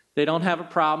 They don't have a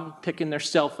problem picking their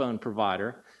cell phone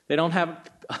provider. They don't have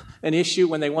an issue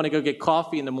when they want to go get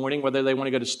coffee in the morning, whether they want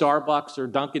to go to Starbucks or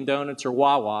Dunkin' Donuts or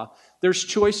Wawa. There's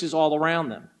choices all around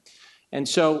them. And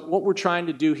so what we're trying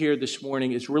to do here this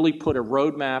morning is really put a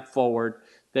roadmap forward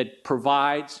that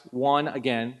provides, one,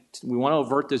 again, we want to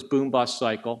avert this boom-bust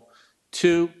cycle.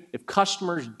 2, if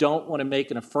customers don't want to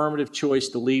make an affirmative choice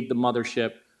to leave the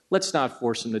mothership, let's not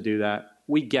force them to do that.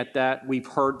 We get that. We've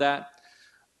heard that.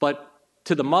 But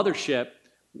to the mothership,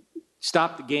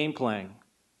 stop the game playing.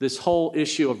 This whole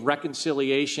issue of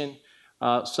reconciliation,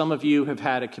 some of you have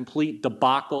had a complete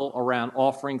debacle around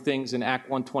offering things in Act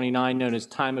 129 known as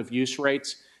time of use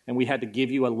rates, and we had to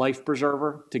give you a life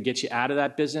preserver to get you out of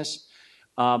that business.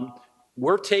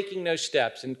 We're taking those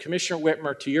steps, and Commissioner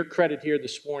Whitmer, to your credit here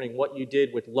this morning, what you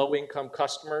did with low-income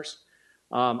customers,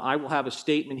 I will have a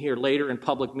statement here later in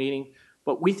public meeting,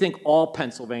 but we think all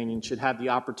Pennsylvanians should have the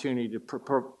opportunity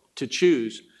to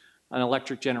choose an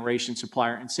electric generation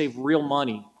supplier and save real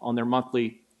money on their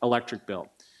monthly electric bill.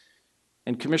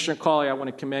 And Commissioner Cawley, I want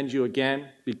to commend you again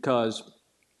because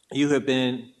you have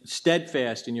been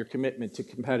steadfast in your commitment to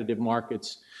competitive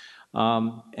markets.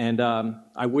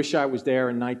 I wish I was there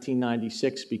in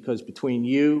 1996 because between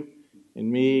you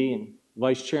and me and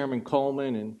Vice Chairman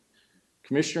Coleman and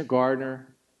Commissioner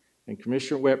Gardner and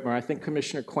Commissioner Whitmer, I think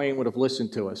Commissioner Quain would have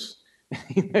listened to us.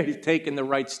 He may have taken the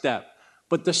right step.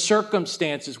 But the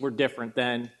circumstances were different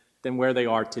than where they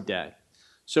are today.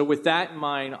 So with that in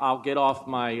mind, I'll get off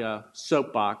my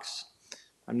soapbox.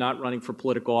 I'm not running for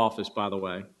political office, by the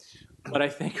way. But I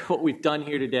think what we've done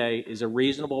here today is a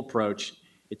reasonable approach.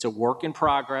 It's a work in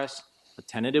progress. A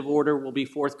tentative order will be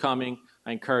forthcoming.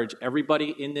 I encourage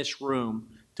everybody in this room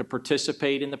to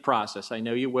participate in the process. I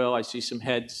know you will. I see some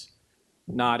heads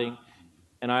nodding.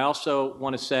 And I also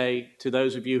want to say to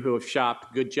those of you who have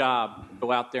shopped, good job.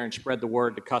 Go out there and spread the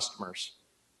word to customers.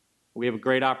 We have a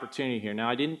great opportunity here. Now,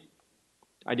 I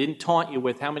didn't taunt you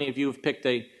with how many of you have picked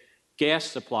a gas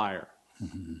supplier.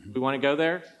 We want to go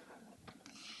there?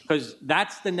 Because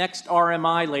that's the next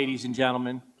RMI, ladies and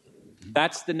gentlemen.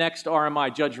 That's the next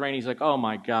RMI. Judge Rainey's like, oh,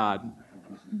 my God.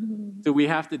 Do we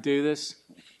have to do this?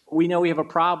 We know we have a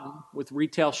problem with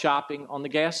retail shopping on the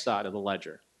gas side of the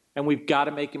ledger. And we've got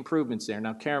to make improvements there.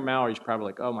 Now, Karen Mallory's probably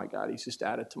like, oh, my God, he's just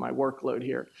added to my workload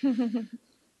here.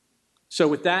 So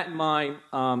with that in mind,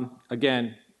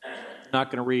 again, I'm not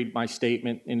going to read my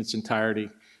statement in its entirety.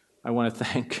 I want to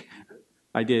thank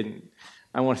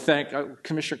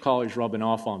Commissioner Cawley's rubbing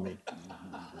off on me.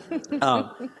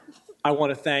 I want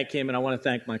to thank him, and I want to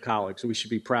thank my colleagues. We should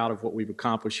be proud of what we've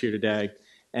accomplished here today.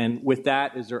 And with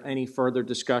that, is there any further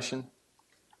discussion?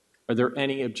 Are there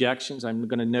any objections? I'm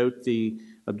going to note the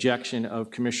objection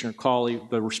of Commissioner Cawley,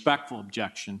 the respectful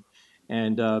objection,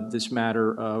 and this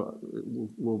matter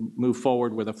will move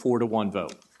forward with a 4-1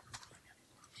 vote.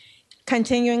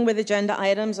 Continuing with agenda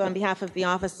items, on behalf of the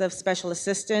Office of Special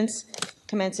Assistance,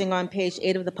 commencing on page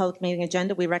 8 of the public meeting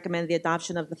agenda, we recommend the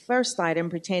adoption of the first item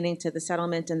pertaining to the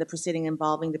settlement and the proceeding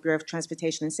involving the Bureau of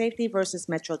Transportation and Safety versus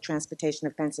Metro Transportation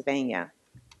of Pennsylvania.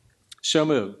 So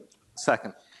moved.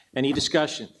 Second. Any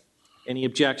discussion? Any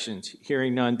objections?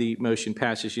 Hearing none, the motion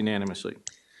passes unanimously.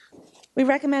 We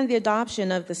recommend the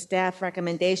adoption of the staff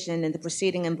recommendation in the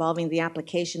proceeding involving the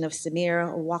application of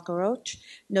Samir Wakaroch,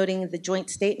 noting the joint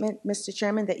statement, Mr.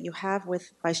 Chairman, that you have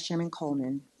with Vice Chairman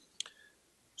Coleman.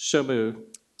 So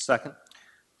moved. Second.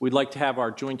 We'd like to have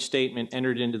our joint statement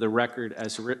entered into the record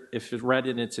as if it's read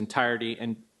in its entirety,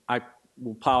 and I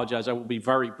will apologize. I will be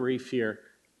very brief here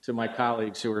to my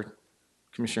colleagues who are,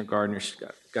 Commissioner Gardner's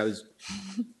got his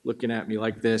looking at me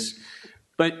like this.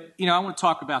 But, I want to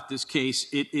talk about this case.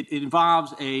 It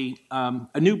involves a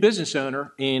new business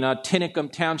owner in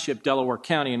Tinicum Township, Delaware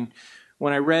County. And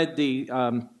when I read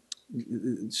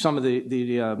some of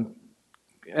the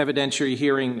evidentiary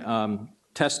hearing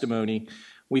testimony,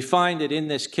 we find that in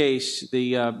this case,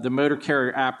 the motor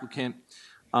carrier applicant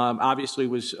obviously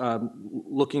was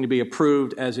looking to be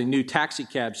approved as a new taxi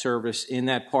cab service in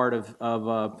that part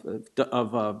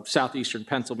of southeastern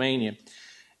Pennsylvania.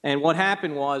 And what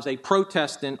happened was a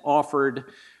protestant offered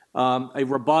a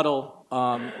rebuttal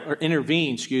or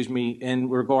intervened, in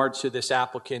regards to this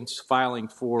applicant's filing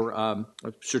for a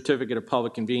certificate of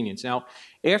public convenience. Now,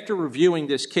 after reviewing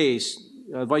this case,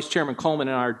 Vice Chairman Coleman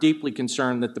and I are deeply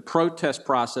concerned that the protest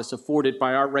process afforded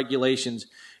by our regulations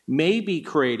may be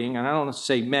creating, and I don't want to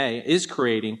say may, is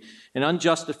creating an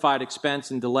unjustified expense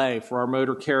and delay for our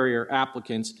motor carrier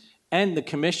applicants and the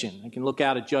commission. I can look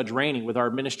out at Judge Rainey with our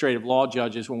administrative law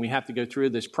judges when we have to go through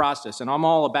this process. And I'm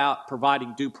all about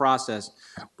providing due process.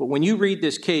 But when you read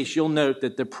this case, you'll note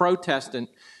that the protestant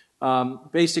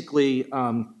basically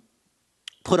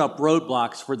put up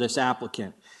roadblocks for this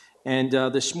applicant. And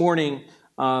this morning,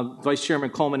 Vice Chairman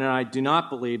Coleman and I do not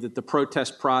believe that the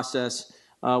protest process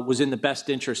was in the best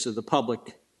interest of the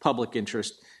public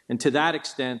interest. And to that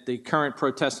extent, the current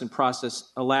protestant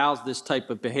process allows this type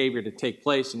of behavior to take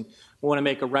place. And I want to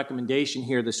make a recommendation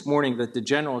here this morning that the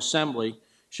General Assembly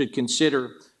should consider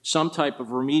some type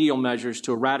of remedial measures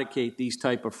to eradicate these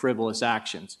type of frivolous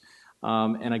actions.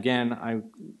 And again, I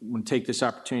want to take this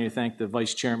opportunity to thank the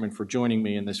Vice Chairman for joining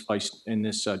me in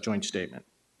this joint statement.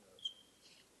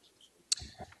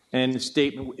 And the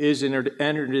statement is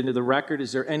entered into the record.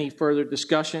 Is there any further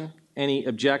discussion? Any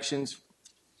objections?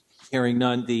 Hearing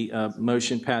none, the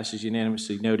motion passes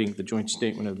unanimously, noting the joint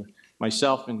statement of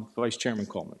myself and Vice Chairman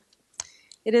Coleman.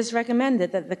 It is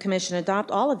recommended that the Commission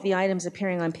adopt all of the items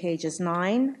appearing on pages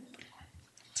 9,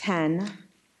 10,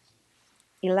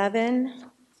 11,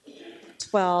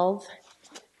 12,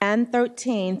 and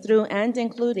 13 through and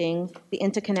including the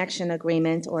interconnection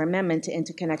agreement or amendment to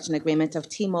interconnection agreement of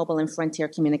T-Mobile and Frontier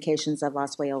Communications of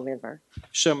Oswego River.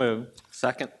 So moved.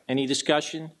 Second. Any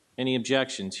discussion? Any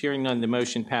objections? Hearing none, the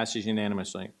motion passes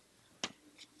unanimously.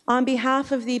 On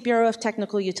behalf of the Bureau of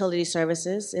Technical Utility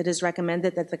Services, it is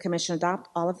recommended that the Commission adopt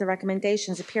all of the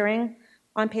recommendations appearing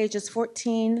on pages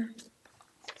 14,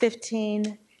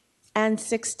 15, and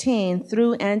 16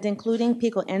 through and including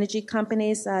PECO Energy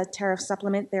Company's tariff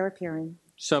supplement they're appearing.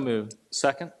 So moved.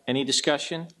 Second. Any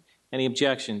discussion? Any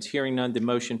objections? Hearing none, the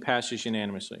motion passes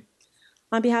unanimously.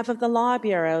 On behalf of the Law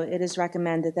Bureau, it is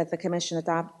recommended that the Commission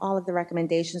adopt all of the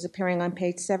recommendations appearing on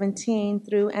page 17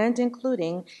 through and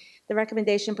including the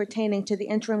recommendation pertaining to the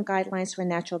interim guidelines for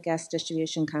natural gas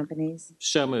distribution companies.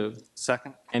 So moved.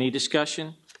 Second. Any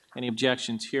discussion? Any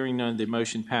objections? Hearing none, the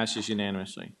motion passes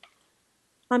unanimously.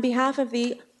 On behalf of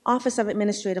the Office of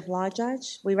Administrative Law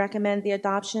Judge, we recommend the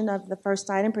adoption of the first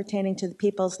item pertaining to the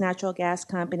People's Natural Gas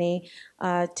Company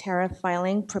tariff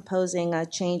filing, proposing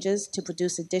changes to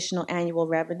produce additional annual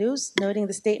revenues, noting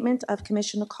the statement of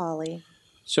Commissioner Cawley.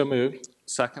 So moved.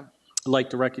 Second. I'd like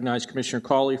to recognize Commissioner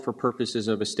Cawley for purposes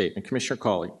of a statement. Commissioner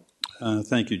Cawley.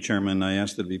 Thank you, Chairman. I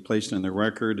asked it to be placed on the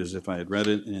record as if I had read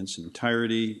it in its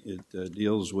entirety. It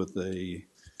deals with a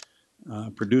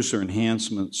producer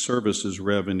enhancement services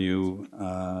revenue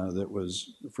that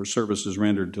was for services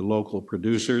rendered to local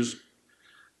producers.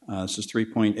 This is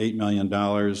 $3.8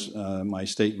 million. My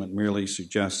statement merely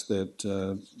suggests that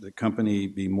the company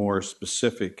be more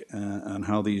specific on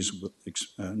how these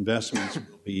investments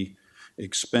will be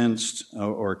expensed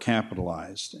or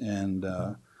capitalized, and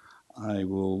I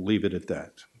will leave it at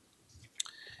that.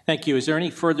 Thank you. Is there any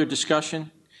further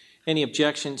discussion? Any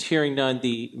objections? Hearing none,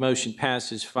 the motion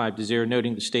passes 5-0,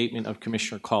 noting the statement of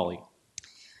Commissioner Cawley.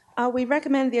 We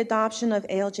recommend the adoption of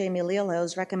ALJ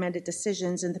Mililo's recommended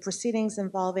decisions in the proceedings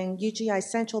involving UGI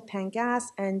Central Penn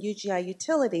Gas and UGI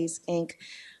Utilities, Inc.,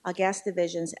 gas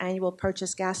division's annual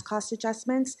purchase gas cost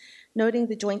adjustments, noting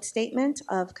the joint statement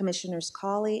of Commissioners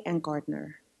Cawley and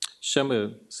Gardner. So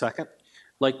moved. Second.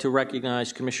 I'd like to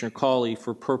recognize Commissioner Cawley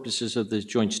for purposes of this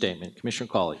joint statement. Commissioner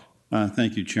Cawley.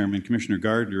 Thank you, Chairman. Commissioner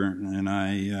Gardner and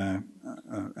I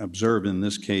observe in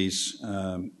this case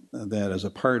that as a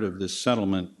part of this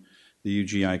settlement, the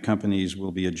UGI companies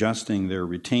will be adjusting their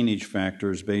retainage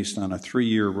factors based on a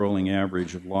 3-year rolling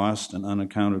average of lost and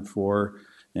unaccounted for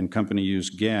and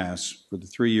company-used gas for the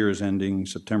 3 years ending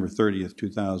September 30th,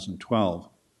 2012.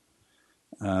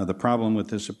 The problem with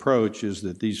this approach is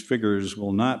that these figures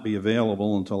will not be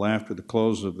available until after the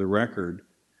close of the record,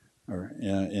 or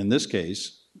in this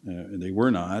case, they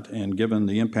were not, and given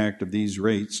the impact of these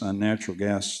rates on natural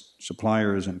gas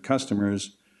suppliers and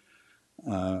customers,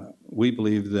 we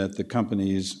believe that the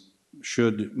companies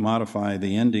should modify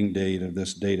the ending date of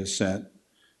this data set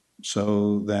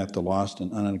so that the lost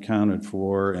and unaccounted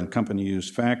for and company use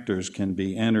factors can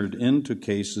be entered into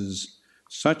cases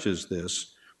such as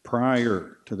this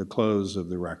prior to the close of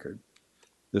the record.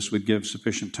 This would give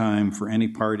sufficient time for any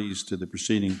parties to the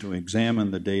proceeding to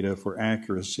examine the data for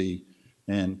accuracy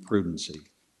and prudency.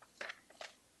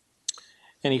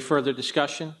 Any further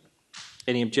discussion?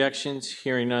 Any objections?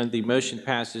 Hearing none, the motion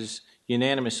passes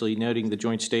unanimously, noting the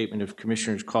joint statement of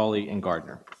Commissioners Cawley and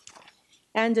Gardner.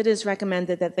 And it is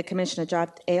recommended that the Commission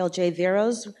adopt ALJ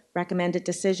Vero's recommended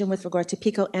decision with regard to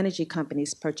PECO Energy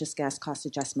Company's purchase gas cost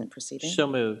adjustment proceeding. So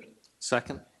moved.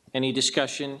 Second. Any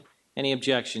discussion? Any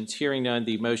objections? Hearing none,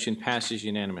 the motion passes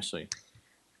unanimously.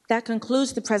 That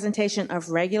concludes the presentation of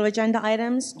regular agenda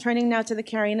items. Turning now to the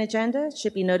carrying agenda, it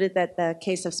should be noted that the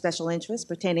case of special interest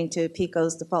pertaining to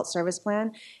PECO's default service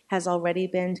plan has already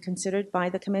been considered by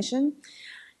the Commission.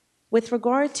 With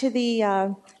regard to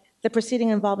the proceeding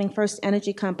involving First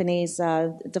Energy Company's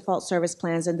default service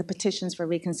plans and the petitions for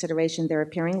reconsideration they're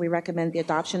appearing, we recommend the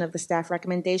adoption of the staff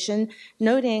recommendation,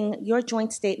 noting your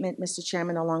joint statement, Mr.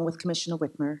 Chairman, along with Commissioner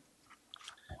Whitmer.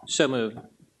 So moved.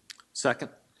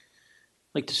 Second.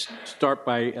 I'd like to start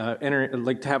by I'd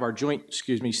like to have our joint,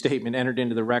 statement entered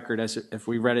into the record as if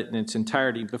we read it in its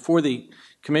entirety. Before the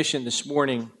Commission this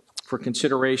morning for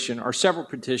consideration are several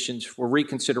petitions for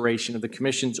reconsideration of the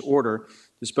Commission's order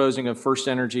disposing of First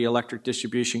Energy Electric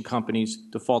Distribution Company's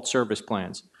default service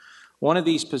plans. One of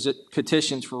these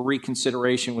petitions for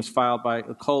reconsideration was filed by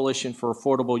the Coalition for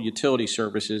Affordable Utility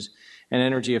Services and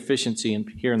Energy Efficiency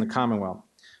here in the Commonwealth.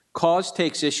 Cause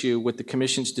takes issue with the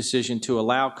Commission's decision to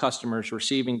allow customers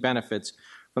receiving benefits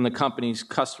from the company's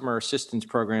customer assistance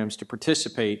programs to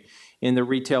participate in the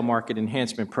retail market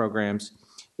enhancement programs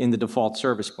in the default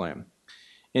service plan.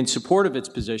 In support of its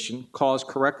position, Cause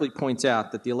correctly points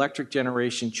out that the Electric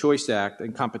Generation Choice Act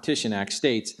and Competition Act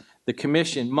states the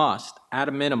Commission must, at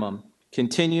a minimum,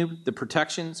 continue the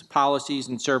protections, policies,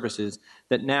 and services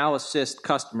that now assist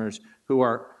customers who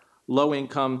are low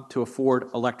income to afford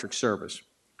electric service.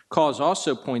 Cause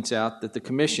also points out that the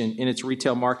Commission, in its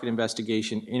retail market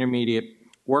investigation intermediate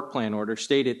work plan order,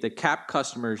 stated that CAP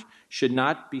customers should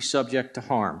not be subject to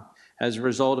harm as a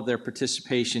result of their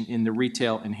participation in the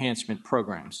retail enhancement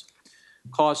programs.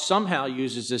 Cause somehow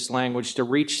uses this language to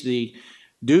reach the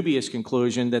dubious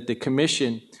conclusion that the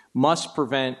Commission must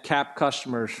prevent CAP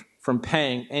customers from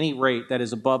paying any rate that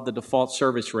is above the default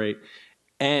service rate,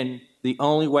 and the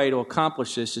only way to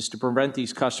accomplish this is to prevent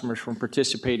these customers from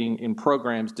participating in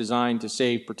programs designed to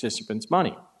save participants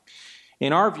money.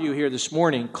 In our view here this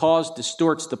morning, Cause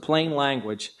distorts the plain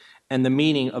language and the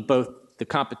meaning of both the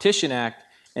Competition Act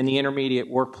and the Intermediate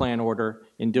Work Plan Order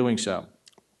in doing so.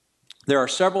 There are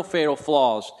several fatal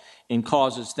flaws in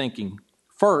Cause's thinking.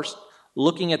 First,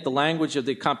 looking at the language of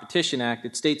the Competition Act,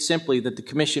 it states simply that the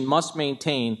Commission must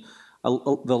maintain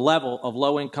the level of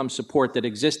low-income support that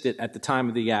existed at the time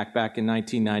of the Act back in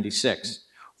 1996.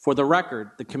 For the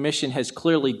record, the Commission has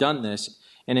clearly done this,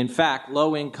 and in fact,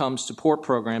 low-income support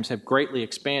programs have greatly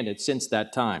expanded since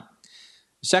that time.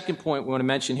 The second point we want to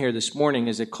mention here this morning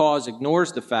is that Cause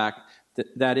ignores the fact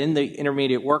that in the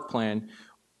Intermediate Work Plan,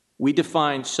 we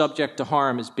define subject to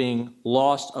harm as being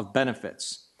loss of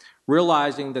benefits.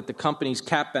 Realizing that the company's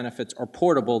CAP benefits are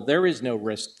portable, there is no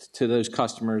risk to those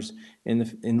customers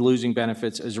in losing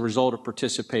benefits as a result of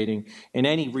participating in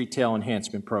any retail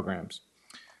enhancement programs.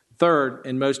 Third,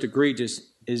 and most egregious,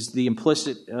 is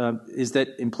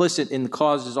that implicit in the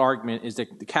Cause's argument is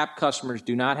that the CAP customers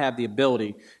do not have the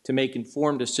ability to make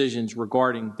informed decisions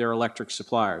regarding their electric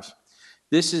suppliers.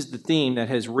 This is the theme that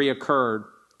has reoccurred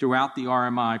throughout the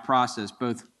RMI process,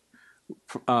 both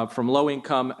from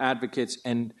low-income advocates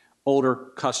and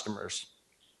older customers.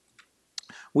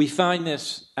 We find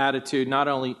this attitude not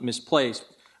only misplaced,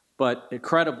 but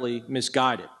incredibly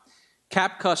misguided.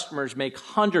 CAP customers make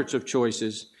hundreds of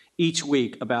choices each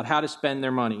week about how to spend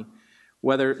their money,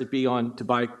 whether it be on to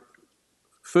buy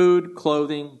food,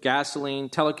 clothing, gasoline,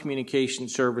 telecommunication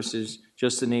services,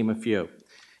 just to name a few.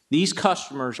 These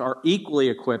customers are equally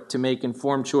equipped to make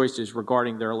informed choices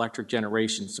regarding their electric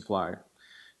generation supplier.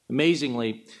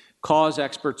 Amazingly, cause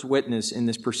experts witness in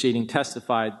this proceeding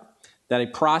testified that a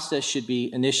process should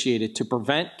be initiated to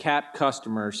prevent CAP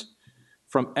customers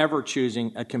from ever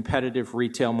choosing a competitive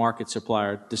retail market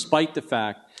supplier, despite the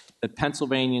fact that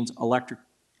Pennsylvanians' electric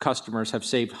customers have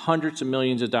saved hundreds of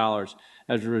millions of dollars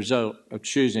as a result of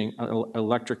choosing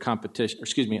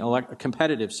a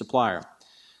competitive supplier.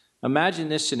 Imagine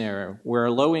this scenario where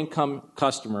a low-income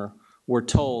customer were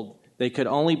told they could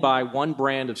only buy one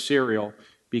brand of cereal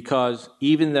because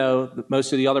even though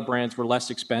most of the other brands were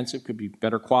less expensive, could be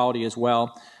better quality as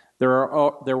well, there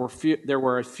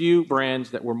were a few brands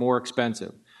that were more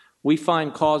expensive. We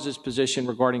find Cause's position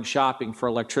regarding shopping for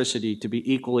electricity to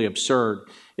be equally absurd,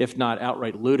 if not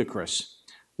outright ludicrous.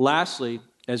 Lastly,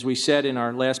 as we said in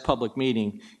our last public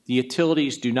meeting, the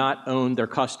utilities do not own their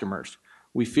customers.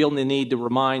 We feel the need to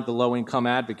remind the low-income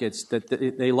advocates that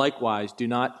they likewise do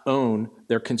not own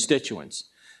their constituents.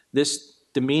 This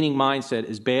demeaning mindset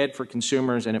is bad for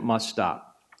consumers and it must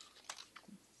stop.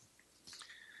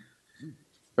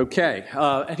 Okay,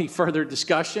 any further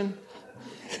discussion?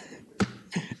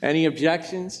 Any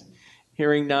objections?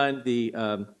 Hearing none, the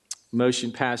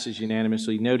motion passes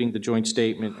unanimously, noting the joint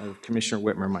statement of Commissioner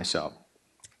Whitmer and myself.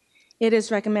 It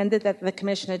is recommended that the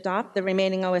Commission adopt the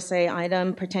remaining OSA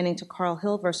item pertaining to Carl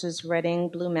Hill versus Reading,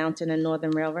 Blue Mountain, and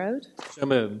Northern Railroad. So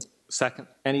moved. Second.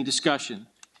 Any discussion?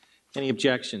 Any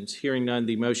objections? Hearing none,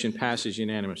 the motion passes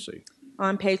unanimously.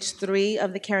 On page 3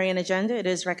 of the carry-in agenda, it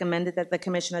is recommended that the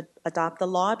Commission adopt the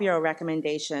Law Bureau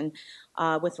recommendation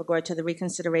with regard to the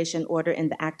reconsideration order in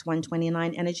the Act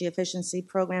 129 Energy Efficiency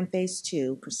Program Phase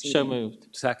 2 proceeding. So moved.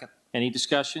 Second. Any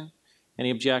discussion? Any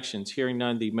objections? Hearing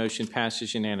none, the motion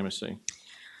passes unanimously.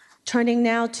 Turning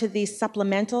now to the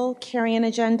supplemental carry-in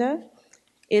agenda,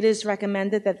 it is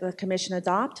recommended that the Commission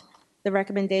adopt the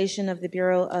recommendation of the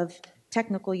Bureau of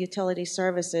Technical Utility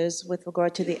Services with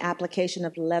regard to the application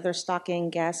of Leatherstocking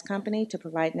Gas Company to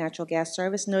provide natural gas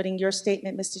service, noting your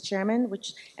statement, Mr. Chairman,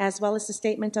 which as well as the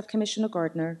statement of Commissioner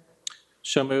Gardner.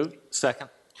 So moved. Second.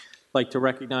 I'd like to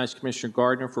recognize Commissioner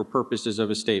Gardner for purposes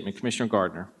of a statement. Commissioner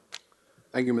Gardner.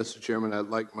 Thank you, Mr. Chairman. I'd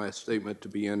like my statement to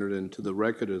be entered into the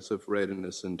record as if read in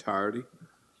its entirety.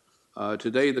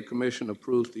 Today, the Commission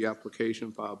approves the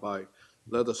application filed by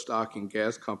Leatherstocking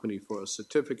Gas Company for a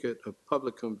certificate of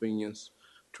public convenience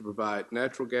to provide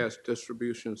natural gas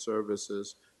distribution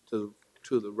services to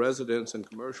the residents and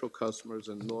commercial customers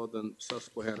in northern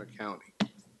Susquehanna County.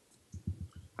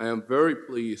 I am very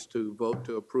pleased to vote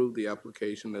to approve the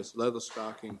application, as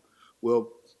Leatherstocking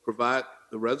will provide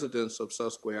the residents of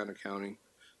Susquehanna County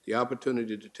the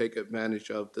opportunity to take advantage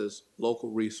of this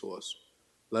local resource.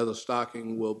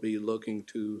 Leatherstocking will be looking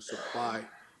to supply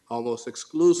almost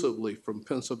exclusively from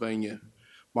Pennsylvania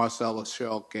Marcellus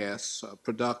shale gas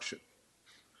production.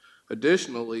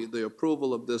 Additionally, the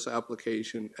approval of this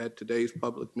application at today's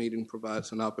public meeting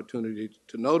provides an opportunity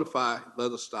to notify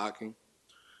Leatherstocking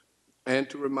and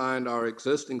to remind our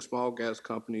existing small gas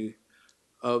company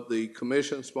of the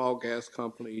Commission Small Gas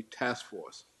Company Task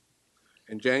Force.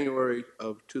 In January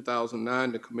of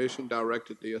 2009, the Commission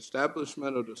directed the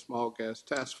establishment of the Small Gas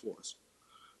Task Force.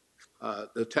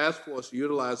 The task force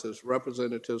utilizes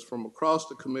representatives from across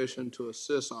the Commission to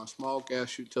assist our small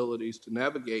gas utilities to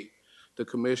navigate the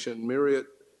Commission myriad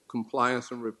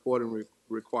compliance and reporting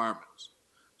requirements.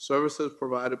 Services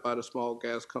provided by the Small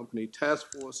Gas Company Task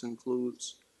Force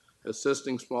includes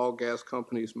assisting small gas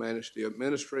companies manage the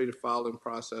administrative filing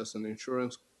process and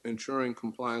ensuring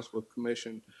compliance with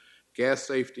Commission gas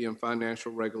safety and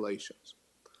financial regulations.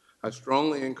 I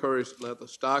strongly encourage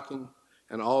Leatherstocking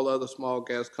and all other small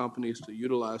gas companies to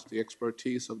utilize the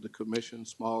expertise of the Commission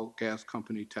Small Gas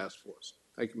Company Task Force.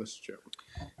 Thank you, Mr. Chairman.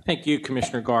 Thank you,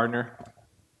 Commissioner Gardner.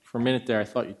 For a minute there, I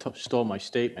thought you stole my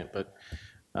statement, but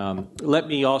let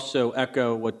me also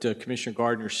echo what Commissioner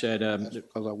Gardner said. That's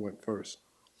because I went first.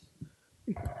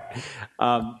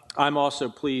 I'm also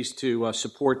pleased to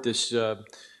support this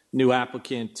new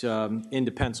applicant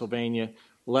into Pennsylvania.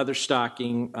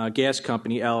 Leatherstocking Gas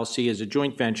Company, LLC, is a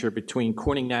joint venture between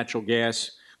Corning Natural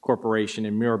Gas Corporation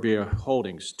and Mirabia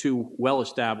Holdings, two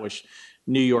well-established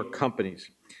New York companies.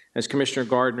 As Commissioner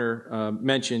Gardner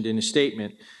mentioned in his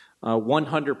statement,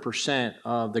 100%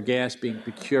 of the gas being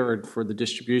procured for the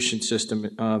distribution system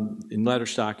in leather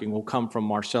stocking will come from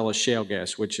Marcellus shale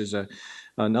gas, which is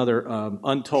another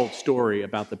untold story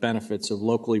about the benefits of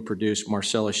locally produced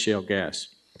Marcellus shale gas.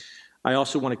 I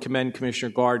also want to commend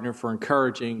Commissioner Gardner for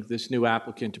encouraging this new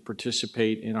applicant to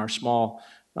participate in our small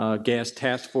gas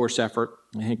task force effort.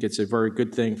 I think it's a very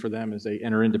good thing for them as they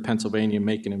enter into Pennsylvania and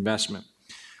make an investment.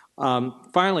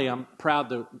 Finally, I'm proud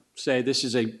to say this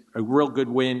is a real good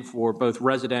win for both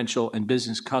residential and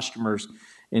business customers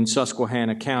in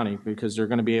Susquehanna County, because they're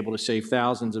going to be able to save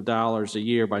thousands of dollars a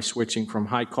year by switching from a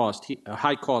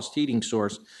high-cost heating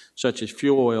source such as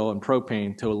fuel oil and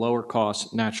propane to a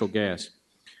lower-cost natural gas.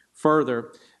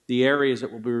 Further, the areas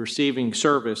that will be receiving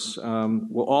service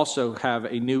will also have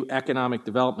a new economic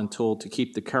development tool to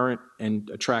keep the current and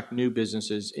attract new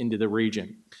businesses into the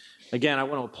region. Again, I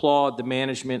want to applaud the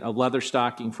management of leather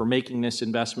stocking for making this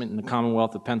investment in the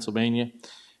Commonwealth of Pennsylvania,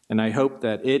 and I hope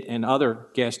that it and other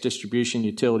gas distribution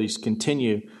utilities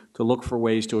continue to look for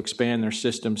ways to expand their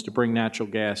systems to bring natural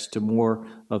gas to more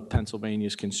of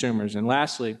Pennsylvania's consumers. And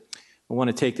lastly, I want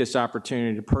to take this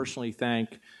opportunity to personally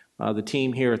thank the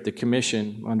team here at the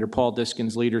Commission under Paul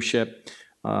Diskin's leadership,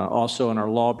 also in our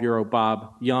Law Bureau,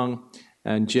 Bob Young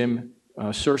and Jim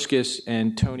Surskis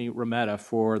and Tony Rometta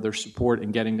for their support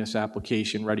in getting this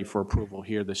application ready for approval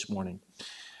here this morning.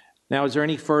 Now, is there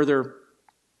any further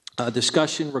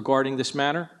discussion regarding this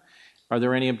matter? Are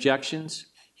there any objections?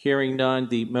 Hearing none,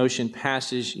 the motion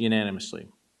passes unanimously.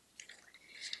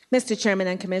 Mr. Chairman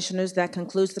and Commissioners, that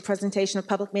concludes the presentation of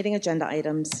public meeting agenda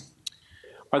items.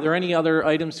 Are there any other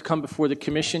items to come before the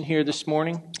Commission here this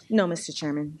morning? No, Mr.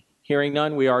 Chairman. Hearing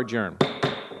none, we are adjourned.